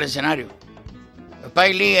mucho en el escenario.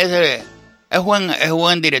 Spike Lee es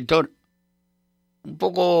buen director. Un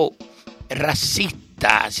poco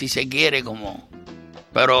racista, si se quiere,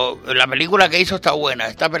 pero la película que hizo está buena.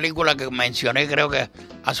 Esta película que mencioné creo que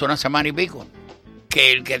hace una semana y pico,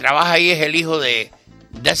 que el que trabaja ahí es el hijo de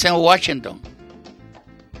Denzel Washington.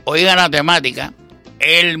 Oigan la temática.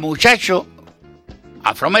 El muchacho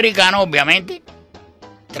afroamericano, obviamente,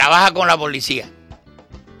 trabaja con la policía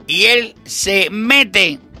y él se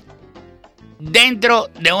mete dentro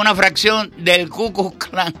de una fracción del Ku Klux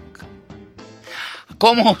Klan.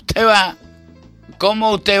 ¿Cómo usted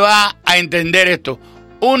va a entender esto?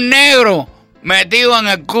 Un negro metido en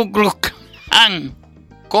el Ku Klux Klan.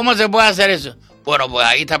 ¿Cómo se puede hacer eso? Bueno, pues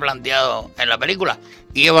ahí está planteado en la película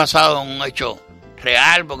y es basado en un hecho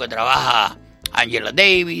real porque trabaja Angela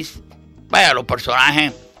Davis. Los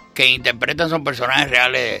personajes que interpretan son personajes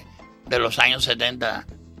reales de los años 70.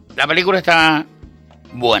 La película está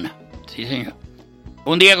buena, sí señor.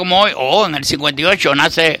 Un día como hoy, en el 58,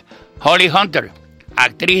 nace Holly Hunter,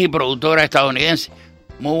 actriz y productora estadounidense.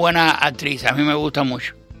 Muy buena actriz, a mí me gusta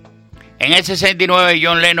mucho. En el 69,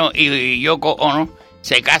 John Lennon y Yoko Ono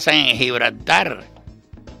se casan en Gibraltar.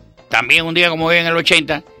 También un día como hoy, en el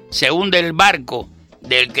 80, se hunde el barco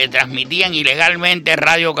del que transmitían ilegalmente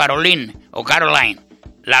Radio Caroline,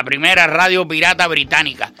 la primera radio pirata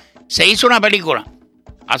británica. Se hizo una película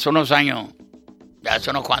hace unos años, hace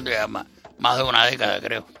unos cuantos, ya más de una década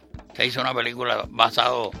creo. Se hizo una película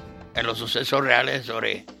basada en los sucesos reales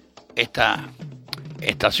sobre esta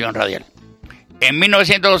estación radial. En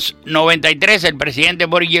 1993, el presidente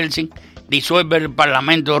Boris Yeltsin disuelve el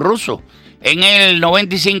parlamento ruso. En el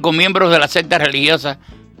 95, miembros de la secta religiosa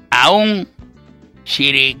aún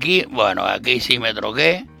Shirinkio, bueno, aquí sí me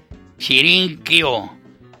troqué, Shirinkio,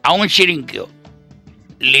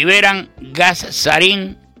 liberan gas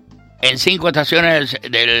sarín en 5 estaciones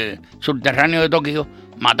del subterráneo de Tokio,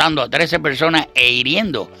 matando a 13 personas e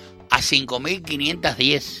hiriendo a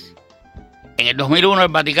 5.510. En el 2001, el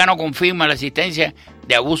Vaticano confirma la existencia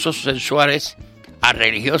de abusos sexuales a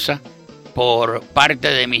religiosas por parte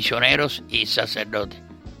de misioneros y sacerdotes.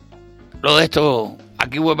 Lo de esto,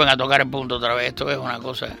 aquí vuelven a tocar el punto otra vez. Esto es una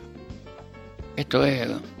cosa, esto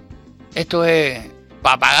es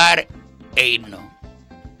para pagar e irnos.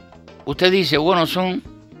 Usted dice, bueno, son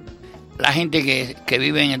la gente que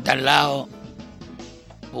vive en tal lado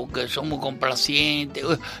porque son muy complacientes,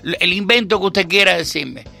 el invento que usted quiera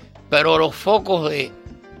decirme, pero los focos de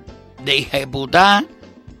ejecutar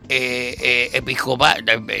episcopal,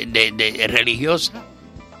 de religiosa,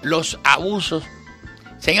 los abusos.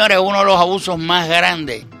 Señores, uno de los abusos más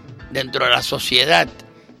grandes dentro de la sociedad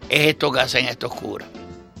es esto que hacen estos curas.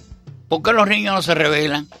 ¿Por qué los niños no se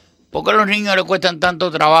rebelan? ¿Por qué a los niños les cuestan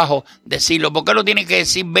tanto trabajo decirlo? ¿Por qué lo tienen que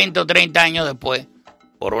decir 20 o 30 años después?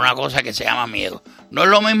 Por una cosa que se llama miedo. No es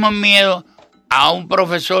lo mismo el miedo a un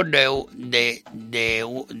profesor de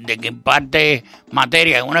que imparte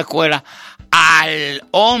materia en una escuela, al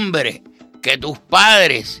hombre que tus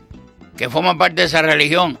padres, que forman parte de esa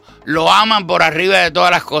religión, lo aman por arriba de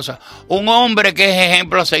todas las cosas. Un hombre que es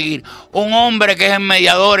ejemplo a seguir, un hombre que es el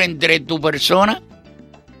mediador entre tu persona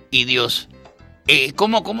y Dios.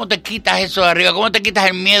 ¿Cómo te quitas eso de arriba? ¿Cómo te quitas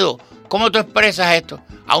el miedo? ¿Cómo tú expresas esto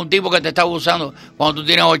a un tipo que te está abusando cuando tú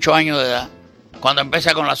tienes 8 años de edad? Cuando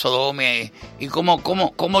empieza con la sodomía. ¿Y cómo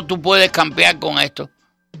tú puedes campear con esto?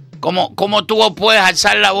 ¿Cómo tú puedes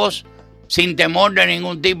alzar la voz sin temor de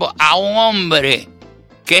ningún tipo a un hombre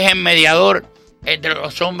que es el mediador entre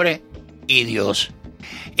los hombres y Dios?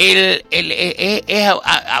 Es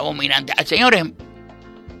abominante. Señores,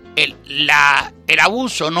 el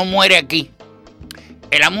abuso no muere aquí.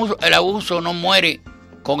 El abuso no muere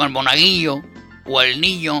con el monaguillo o el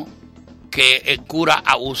niño que el cura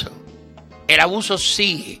abusa. El abuso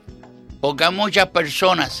sigue, porque hay muchas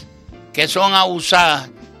personas que son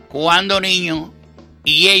abusadas cuando niños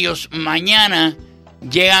y ellos mañana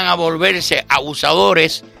llegan a volverse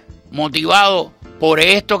abusadores motivados por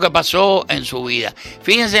esto que pasó en su vida.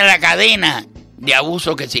 Fíjense en la cadena de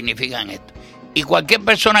abuso que significan esto. Y cualquier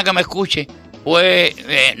persona que me escuche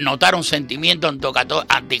puede notar un sentimiento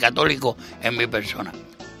anticatólico en mi persona.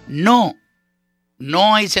 No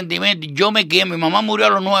hay sentimiento. Yo me crié, mi mamá murió a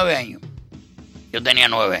los 9 años. Yo tenía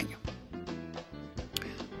 9 años.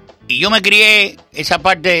 Y yo me crié esa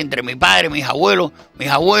parte entre mi padre, mis abuelos,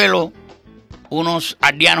 unos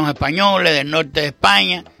aldeanos españoles del norte de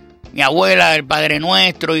España, mi abuela del Padre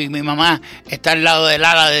Nuestro y mi mamá está al lado del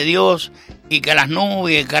ala de Dios y que las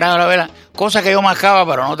nubes y el carajo de la vela, cosas que yo mascaba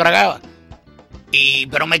pero no tragaba.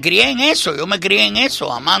 Pero me crié en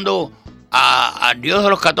eso, amando a Dios de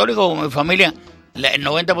los católicos, como mi familia, el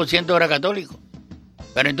 90% era católico.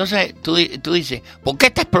 Pero entonces tú dices, ¿por qué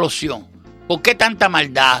esta explosión? ¿Por qué tanta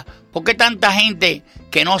maldad? ¿Por qué tanta gente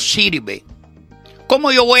que no sirve?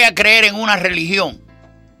 ¿Cómo yo voy a creer en una religión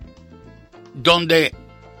donde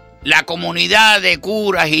la comunidad de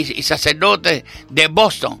curas y sacerdotes de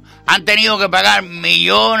Boston han tenido que pagar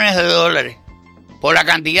millones de dólares por la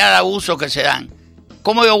cantidad de abusos que se dan?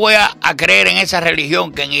 ¿Cómo yo voy a creer en esa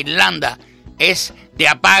religión que en Irlanda es de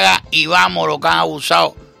apaga y vamos lo que han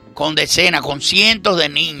abusado con decenas, con cientos de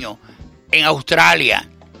niños, en Australia,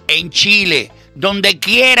 en Chile, donde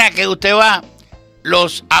quiera que usted va,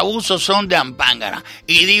 los abusos son de ampángana?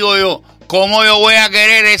 Y digo yo, ¿cómo yo voy a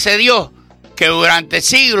querer ese Dios que durante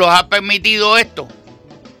siglos ha permitido esto?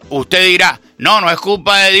 Usted dirá, no es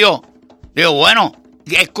culpa de Dios. Digo, bueno,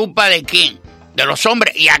 ¿es culpa de quién? De los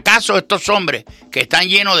hombres. ¿Y acaso estos hombres que están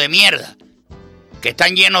llenos de mierda, que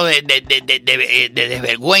están llenos de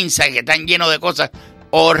desvergüenza, que están llenos de cosas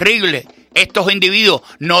horribles, estos individuos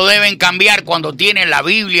no deben cambiar cuando tienen la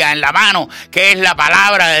Biblia en la mano, que es la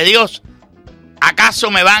palabra de Dios?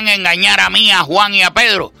 ¿Acaso me van a engañar a mí, a Juan y a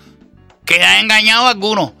Pedro? Que han engañado a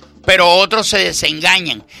algunos, pero otros se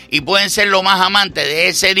desengañan y pueden ser lo más amantes de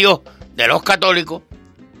ese Dios de los católicos,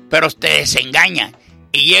 pero te desengañan.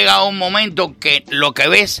 Y llega un momento que lo que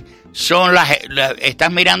ves son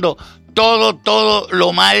estás mirando todo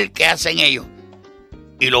lo mal que hacen ellos.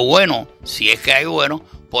 Y lo bueno, si es que hay bueno,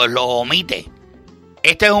 pues lo omite.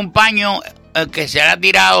 Este es un paño que se le ha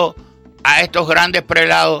tirado a estos grandes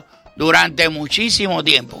prelados durante muchísimo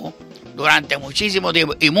tiempo.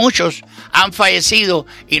 Y muchos han fallecido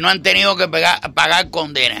y no han tenido que pagar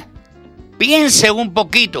condenas. Piense un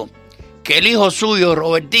poquito que el hijo suyo,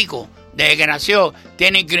 Robertico, desde que nació,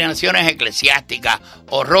 tiene inclinaciones eclesiásticas,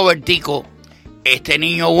 o Robertico, este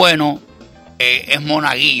niño bueno, es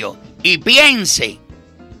monaguillo. Y piense,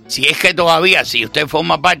 si es que todavía, si usted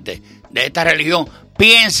forma parte de esta religión,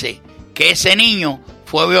 piense que ese niño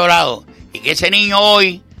fue violado y que ese niño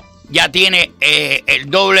hoy ya tiene el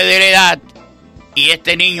doble de la edad, y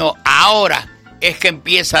este niño ahora es que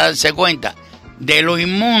empieza a darse cuenta de lo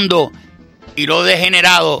inmundo y lo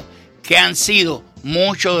degenerado que han sido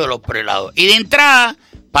muchos de los prelados. Y de entrada,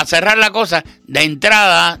 para cerrar la cosa, de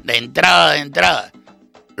entrada,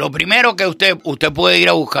 lo primero que usted puede ir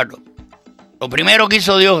a buscarlo, lo primero que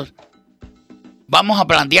hizo Dios, vamos a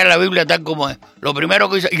plantear la Biblia tal como es, lo primero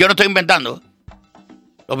que hizo, yo no estoy inventando,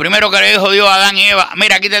 lo primero que le dijo Dios a Adán y Eva,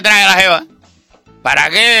 mira, aquí te traje las Eva. ¿Para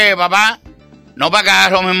qué, papá? No para que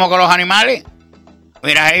hagas lo mismo con los animales.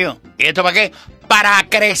 Mira ellos. ¿Y esto para qué? Para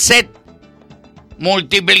crecer,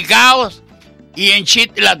 multiplicados y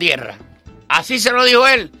henchid la tierra. Así se lo dijo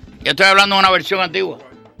él. Yo estoy hablando de una versión antigua.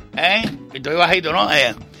 Estoy bajito, ¿no?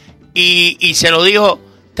 Y se lo dijo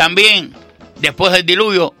también, después del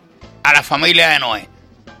diluvio, a la familia de Noé.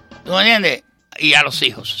 ¿Tú me entiendes? Y a los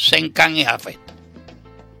hijos, Sem, Cam y Jafet.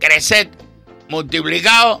 Creced,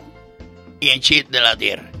 multiplicado y henchid de la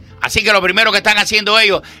tierra. Así que lo primero que están haciendo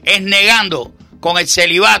ellos es negando con el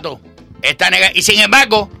celibato. Y sin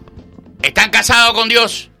embargo, están casados con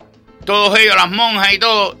Dios. Todos ellos, las monjas y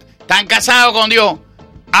todo, están casados con Dios.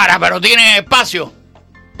 Ahora, pero tienen espacio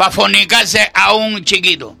para fornicarse a un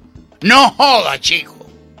chiquito. No joda, chico.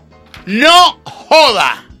 No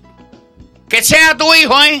joda. Que sea tu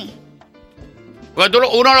hijo, ¿eh? Porque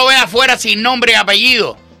uno lo ve afuera sin nombre y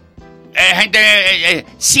apellido.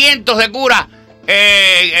 Cientos de curas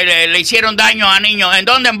le hicieron daño a niños. ¿En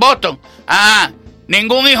dónde? En Boston.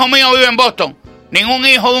 Ningún hijo mío vive en Boston. Ningún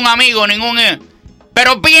hijo de un amigo,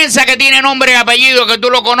 Pero piensa que tiene nombre y apellido, que tú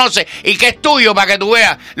lo conoces y que es tuyo, para que tú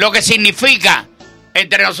veas lo que significa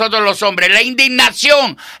entre nosotros los hombres. La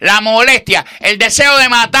indignación, la molestia, el deseo de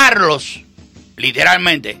matarlos,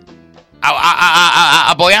 literalmente,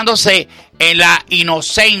 apoyándose en la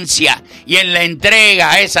inocencia y en la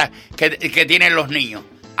entrega esa que tienen los niños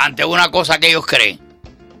ante una cosa que ellos creen.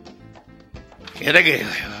 Fíjate que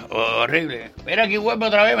horrible. Mira, aquí vuelve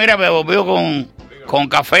otra vez. Mira, me volvió con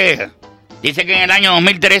café. Dice que en el año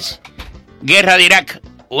 2003, guerra de Irak,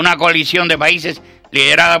 una coalición de países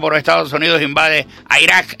liderada por Estados Unidos invade a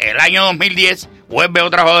Irak. El año 2010, vuelve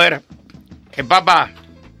otra joder. El Papa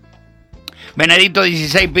Benedicto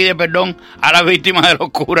XVI pide perdón a las víctimas de los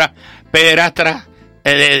curas pederastas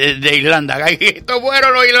de Irlanda. Estos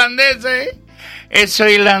fueron los irlandeses. Esos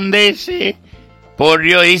irlandeses. Por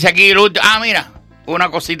Dios, dice aquí. Mira, una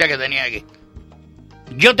cosita que tenía aquí.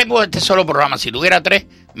 Yo tengo este solo programa. Si tuviera 3,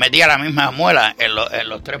 metía la misma muela en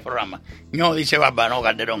los 3 programas. No, dice Barba, no,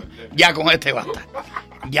 Calderón. Ya con este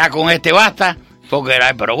basta. Porque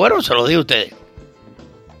pero bueno, se lo digo a ustedes.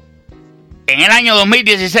 En el año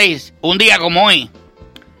 2016, un día como hoy,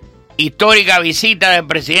 histórica visita del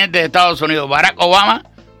presidente de Estados Unidos, Barack Obama,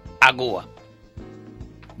 a Cuba.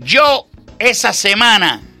 Yo, esa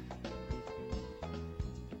semana,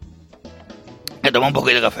 me tomé un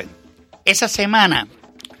poquito de café. Esa semana,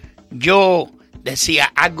 yo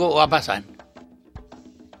decía, algo va a pasar.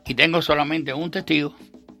 Y tengo solamente un testigo.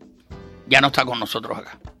 Ya no está con nosotros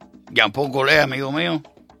acá. Ya un poco le, amigo mío,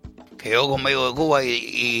 que yo conmigo de Cuba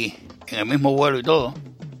y en el mismo vuelo y todo.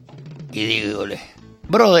 Y dígole,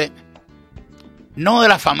 brother, no de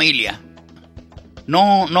la familia,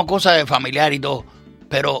 no cosa de familiar y todo,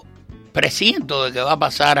 pero presiento de que va a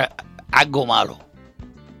pasar algo malo.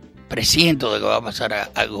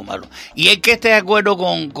 Y el que esté de acuerdo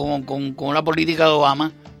con la política de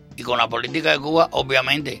Obama y con la política de Cuba,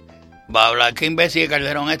 obviamente, va a hablar. Qué imbécil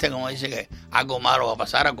Calderón como dice que algo malo va a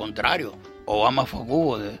pasar. Al contrario, Obama fue a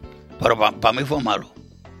Cuba, pero para mí fue malo.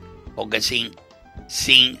 Porque sin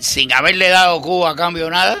haberle dado Cuba a cambio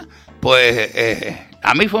nada, pues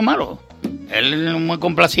a mí fue malo. Él es muy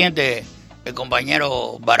complaciente, el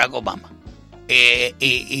compañero Barack Obama.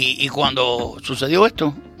 Y cuando sucedió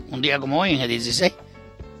esto, un día como hoy, en el 16,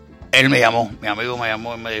 él me llamó, mi amigo me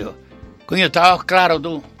llamó y me dijo, coño, estabas claro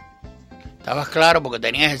tú. Estabas claro porque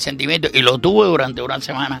tenías el sentimiento, y lo tuve durante una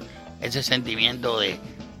semana, ese sentimiento de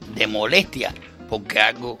molestia, porque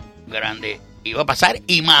algo grande iba a pasar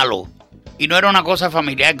y malo. Y no era una cosa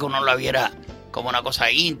familiar que uno la viera como una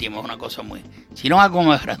cosa íntima, una cosa muy, sino algo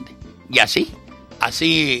más grande. Y así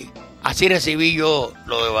recibí yo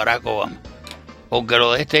lo de Barack Obama. Porque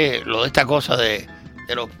lo de esta cosa de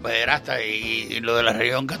los pederastas y lo de la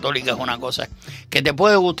religión católica es una cosa que te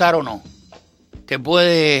puede gustar o no.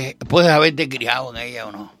 Puedes haberte criado en ella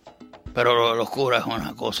o no. Pero los curas es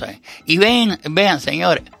una cosa. Y vean,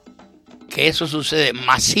 señores, que eso sucede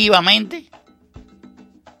masivamente.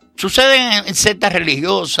 Sucede en sectas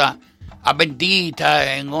religiosas, adventistas,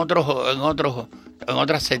 en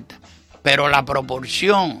otras sectas. Pero la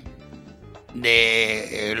proporción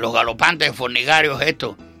de los galopantes fornicarios,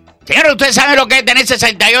 esto. Señores, ustedes saben lo que es tener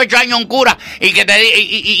 68 años un cura y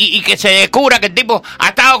que se descubra que el tipo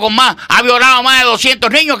ha violado más de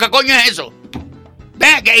 200 niños. ¿Qué coño es eso?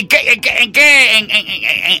 Vean,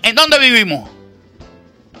 ¿en dónde vivimos?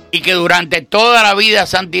 Y que durante toda la vida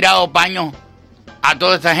se han tirado paños a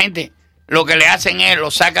toda esta gente. Lo que le hacen es,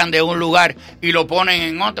 lo sacan de un lugar y lo ponen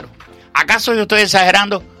en otro. ¿Acaso yo estoy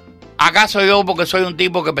exagerando? ¿Acaso yo, porque soy un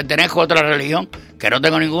tipo que pertenezco a otra religión, que no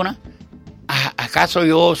tengo ninguna? ¿Acaso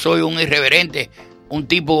yo soy un irreverente, un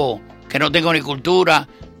tipo que no tengo ni cultura,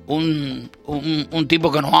 un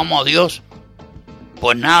tipo que no amo a Dios?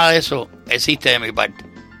 Pues nada de eso existe de mi parte.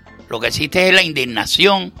 Lo que existe es la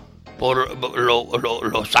indignación por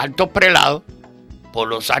los altos prelados, por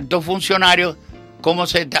los altos funcionarios, cómo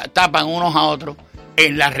se tapan unos a otros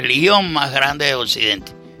en la religión más grande de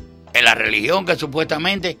Occidente. En la religión que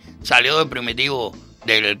supuestamente salió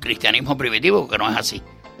del cristianismo primitivo, que no es así.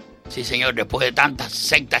 Sí, señor, después de tantas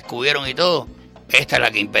sectas que hubieron y todo, esta es la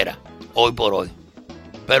que impera, hoy por hoy.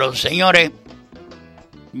 Pero, señores,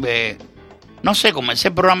 no sé, comencé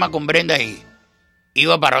el programa con Brenda y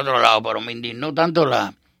iba para otro lado, pero me indignó tanto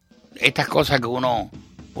estas cosas que uno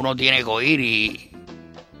tiene que oír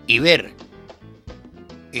y ver.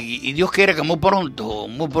 Y Dios quiere que muy pronto,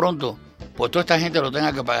 pues toda esta gente lo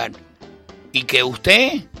tenga que pagar. Y que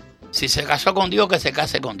usted, si se casó con Dios, que se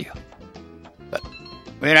case con Dios.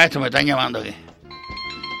 Mira, esto me están llamando aquí.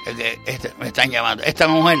 Me están llamando. Esta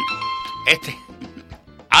mujer,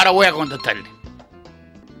 ahora voy a contestarle.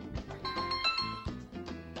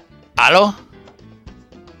 ¿Aló?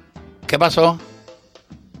 ¿Qué pasó?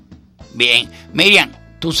 Bien. Miriam,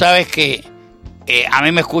 tú sabes que a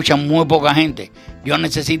mí me escuchan muy poca gente. Yo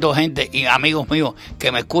necesito gente y amigos míos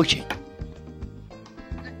que me escuchen.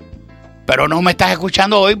 Pero no me estás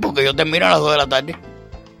escuchando hoy porque yo termino a las 2 de la tarde.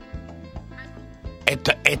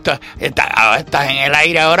 Estás en el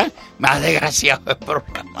aire ahora. Me has desgraciado el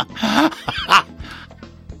programa.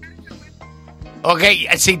 Ok,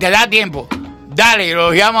 si te da tiempo, dale,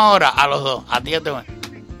 los llamo ahora a los dos. A ti te voy.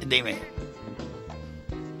 Dime.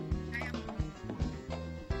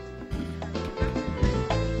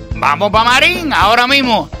 Vamos para Marín, ahora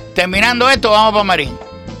mismo. Terminando esto, vamos para Marín.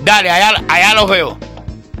 Dale, allá los veo.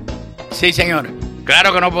 Sí, señor.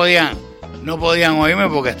 Claro que no podían oírme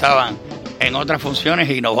porque estaban en otras funciones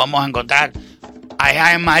y nos vamos a encontrar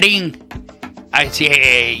allá en Marín. Si,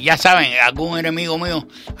 ya saben, algún enemigo mío,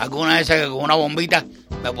 alguna de esas que con una bombita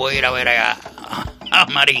me puede ir a ver allá a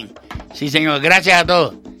Marín. Sí, señor. Gracias a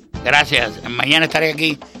todos. Gracias. Mañana estaré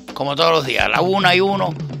aquí como todos los días. La 1 y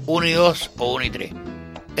 1, 1 y 2 o 1 y 3.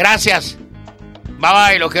 Gracias. Bye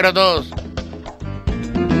bye. Los quiero a todos.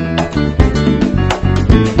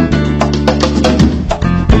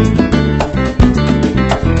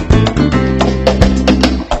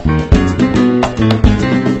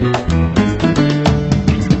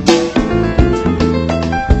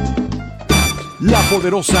 La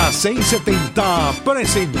poderosa 670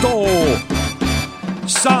 presentó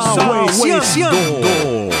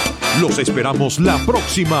Sawesiando. Los esperamos la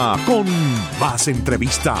próxima con más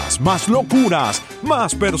entrevistas, más locuras,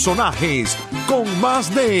 más personajes, con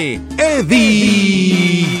más de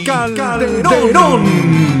Eddy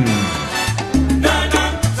Calderón.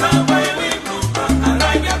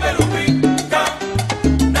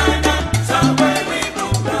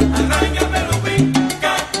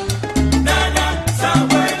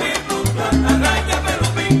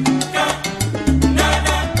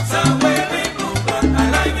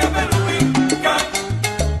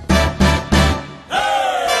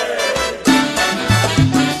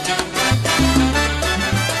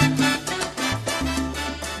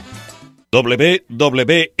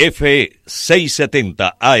 WWF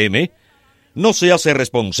 670 AM no se hace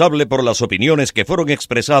responsable por las opiniones que fueron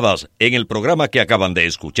expresadas en el programa que acaban de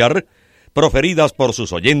escuchar, proferidas por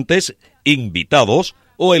sus oyentes, invitados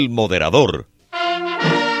o el moderador.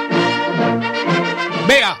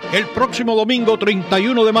 Vea el próximo domingo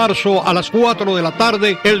 31 de marzo a las 4 de la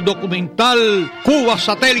tarde el documental Cuba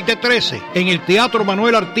Satélite 13 en el Teatro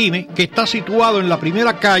Manuel Artime, que está situado en la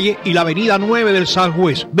primera calle y la avenida 9 del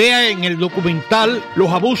Southwest. Vea en el documental los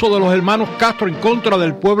abusos de los hermanos Castro en contra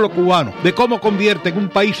del pueblo cubano, de cómo convierten un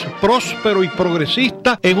país próspero y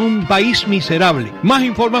progresista en un país miserable. Más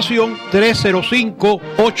información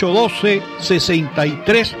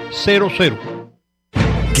 305-812-6300.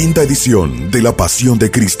 Quinta edición de La Pasión de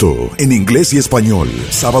Cristo, en inglés y español,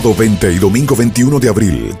 sábado 20 y domingo 21 de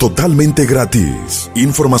abril, totalmente gratis.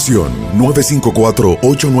 Información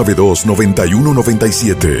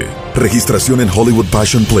 954-892-9197. Registración en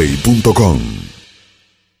hollywoodpassionplay.com.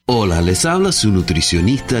 Hola, les habla su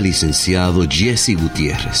nutricionista licenciado Jesse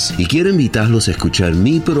Gutiérrez y quiero invitarlos a escuchar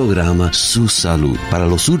mi programa Su Salud. Para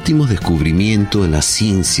los últimos descubrimientos en la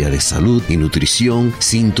ciencia de salud y nutrición,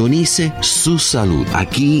 sintonice Su Salud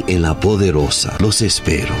aquí en La Poderosa. Los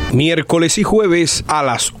espero. Miércoles y jueves a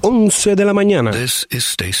las 11 de la mañana. This is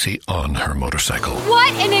Stacy on her motorcycle.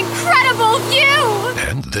 What an incredible view!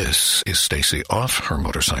 And this is Stacy off her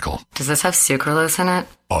motorcycle. Does this have sucralose in it?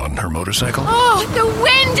 On her motorcycle. Oh, the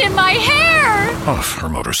wind in my hair! Off her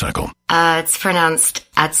motorcycle. It's pronounced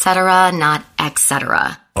et cetera, not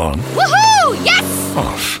etc. On. Woohoo! Yes!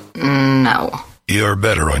 Off. No. You're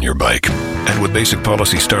better on your bike. And with basic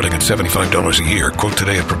policy starting at $75 a year, quote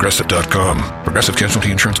today at Progressive.com. Progressive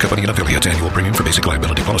Casualty Insurance Company and affiliates. Annual premium for basic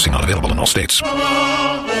liability policy not available in all states.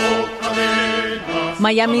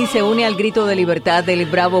 Miami se une al grito de libertad del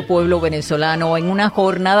bravo pueblo venezolano en una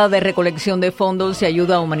jornada de recolección de fondos y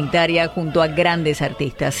ayuda humanitaria junto a grandes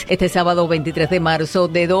artistas. Este sábado 23 de marzo,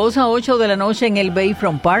 de 2 a 8 de la noche en el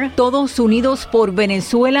Bayfront Park, todos unidos por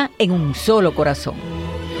Venezuela en un solo corazón.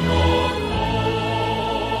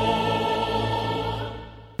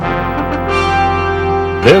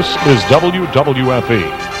 This is WWFE,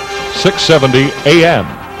 670 AM,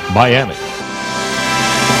 Miami.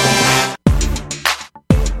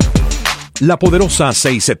 La poderosa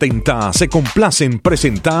 670 se complace en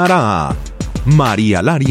presentar a María Laria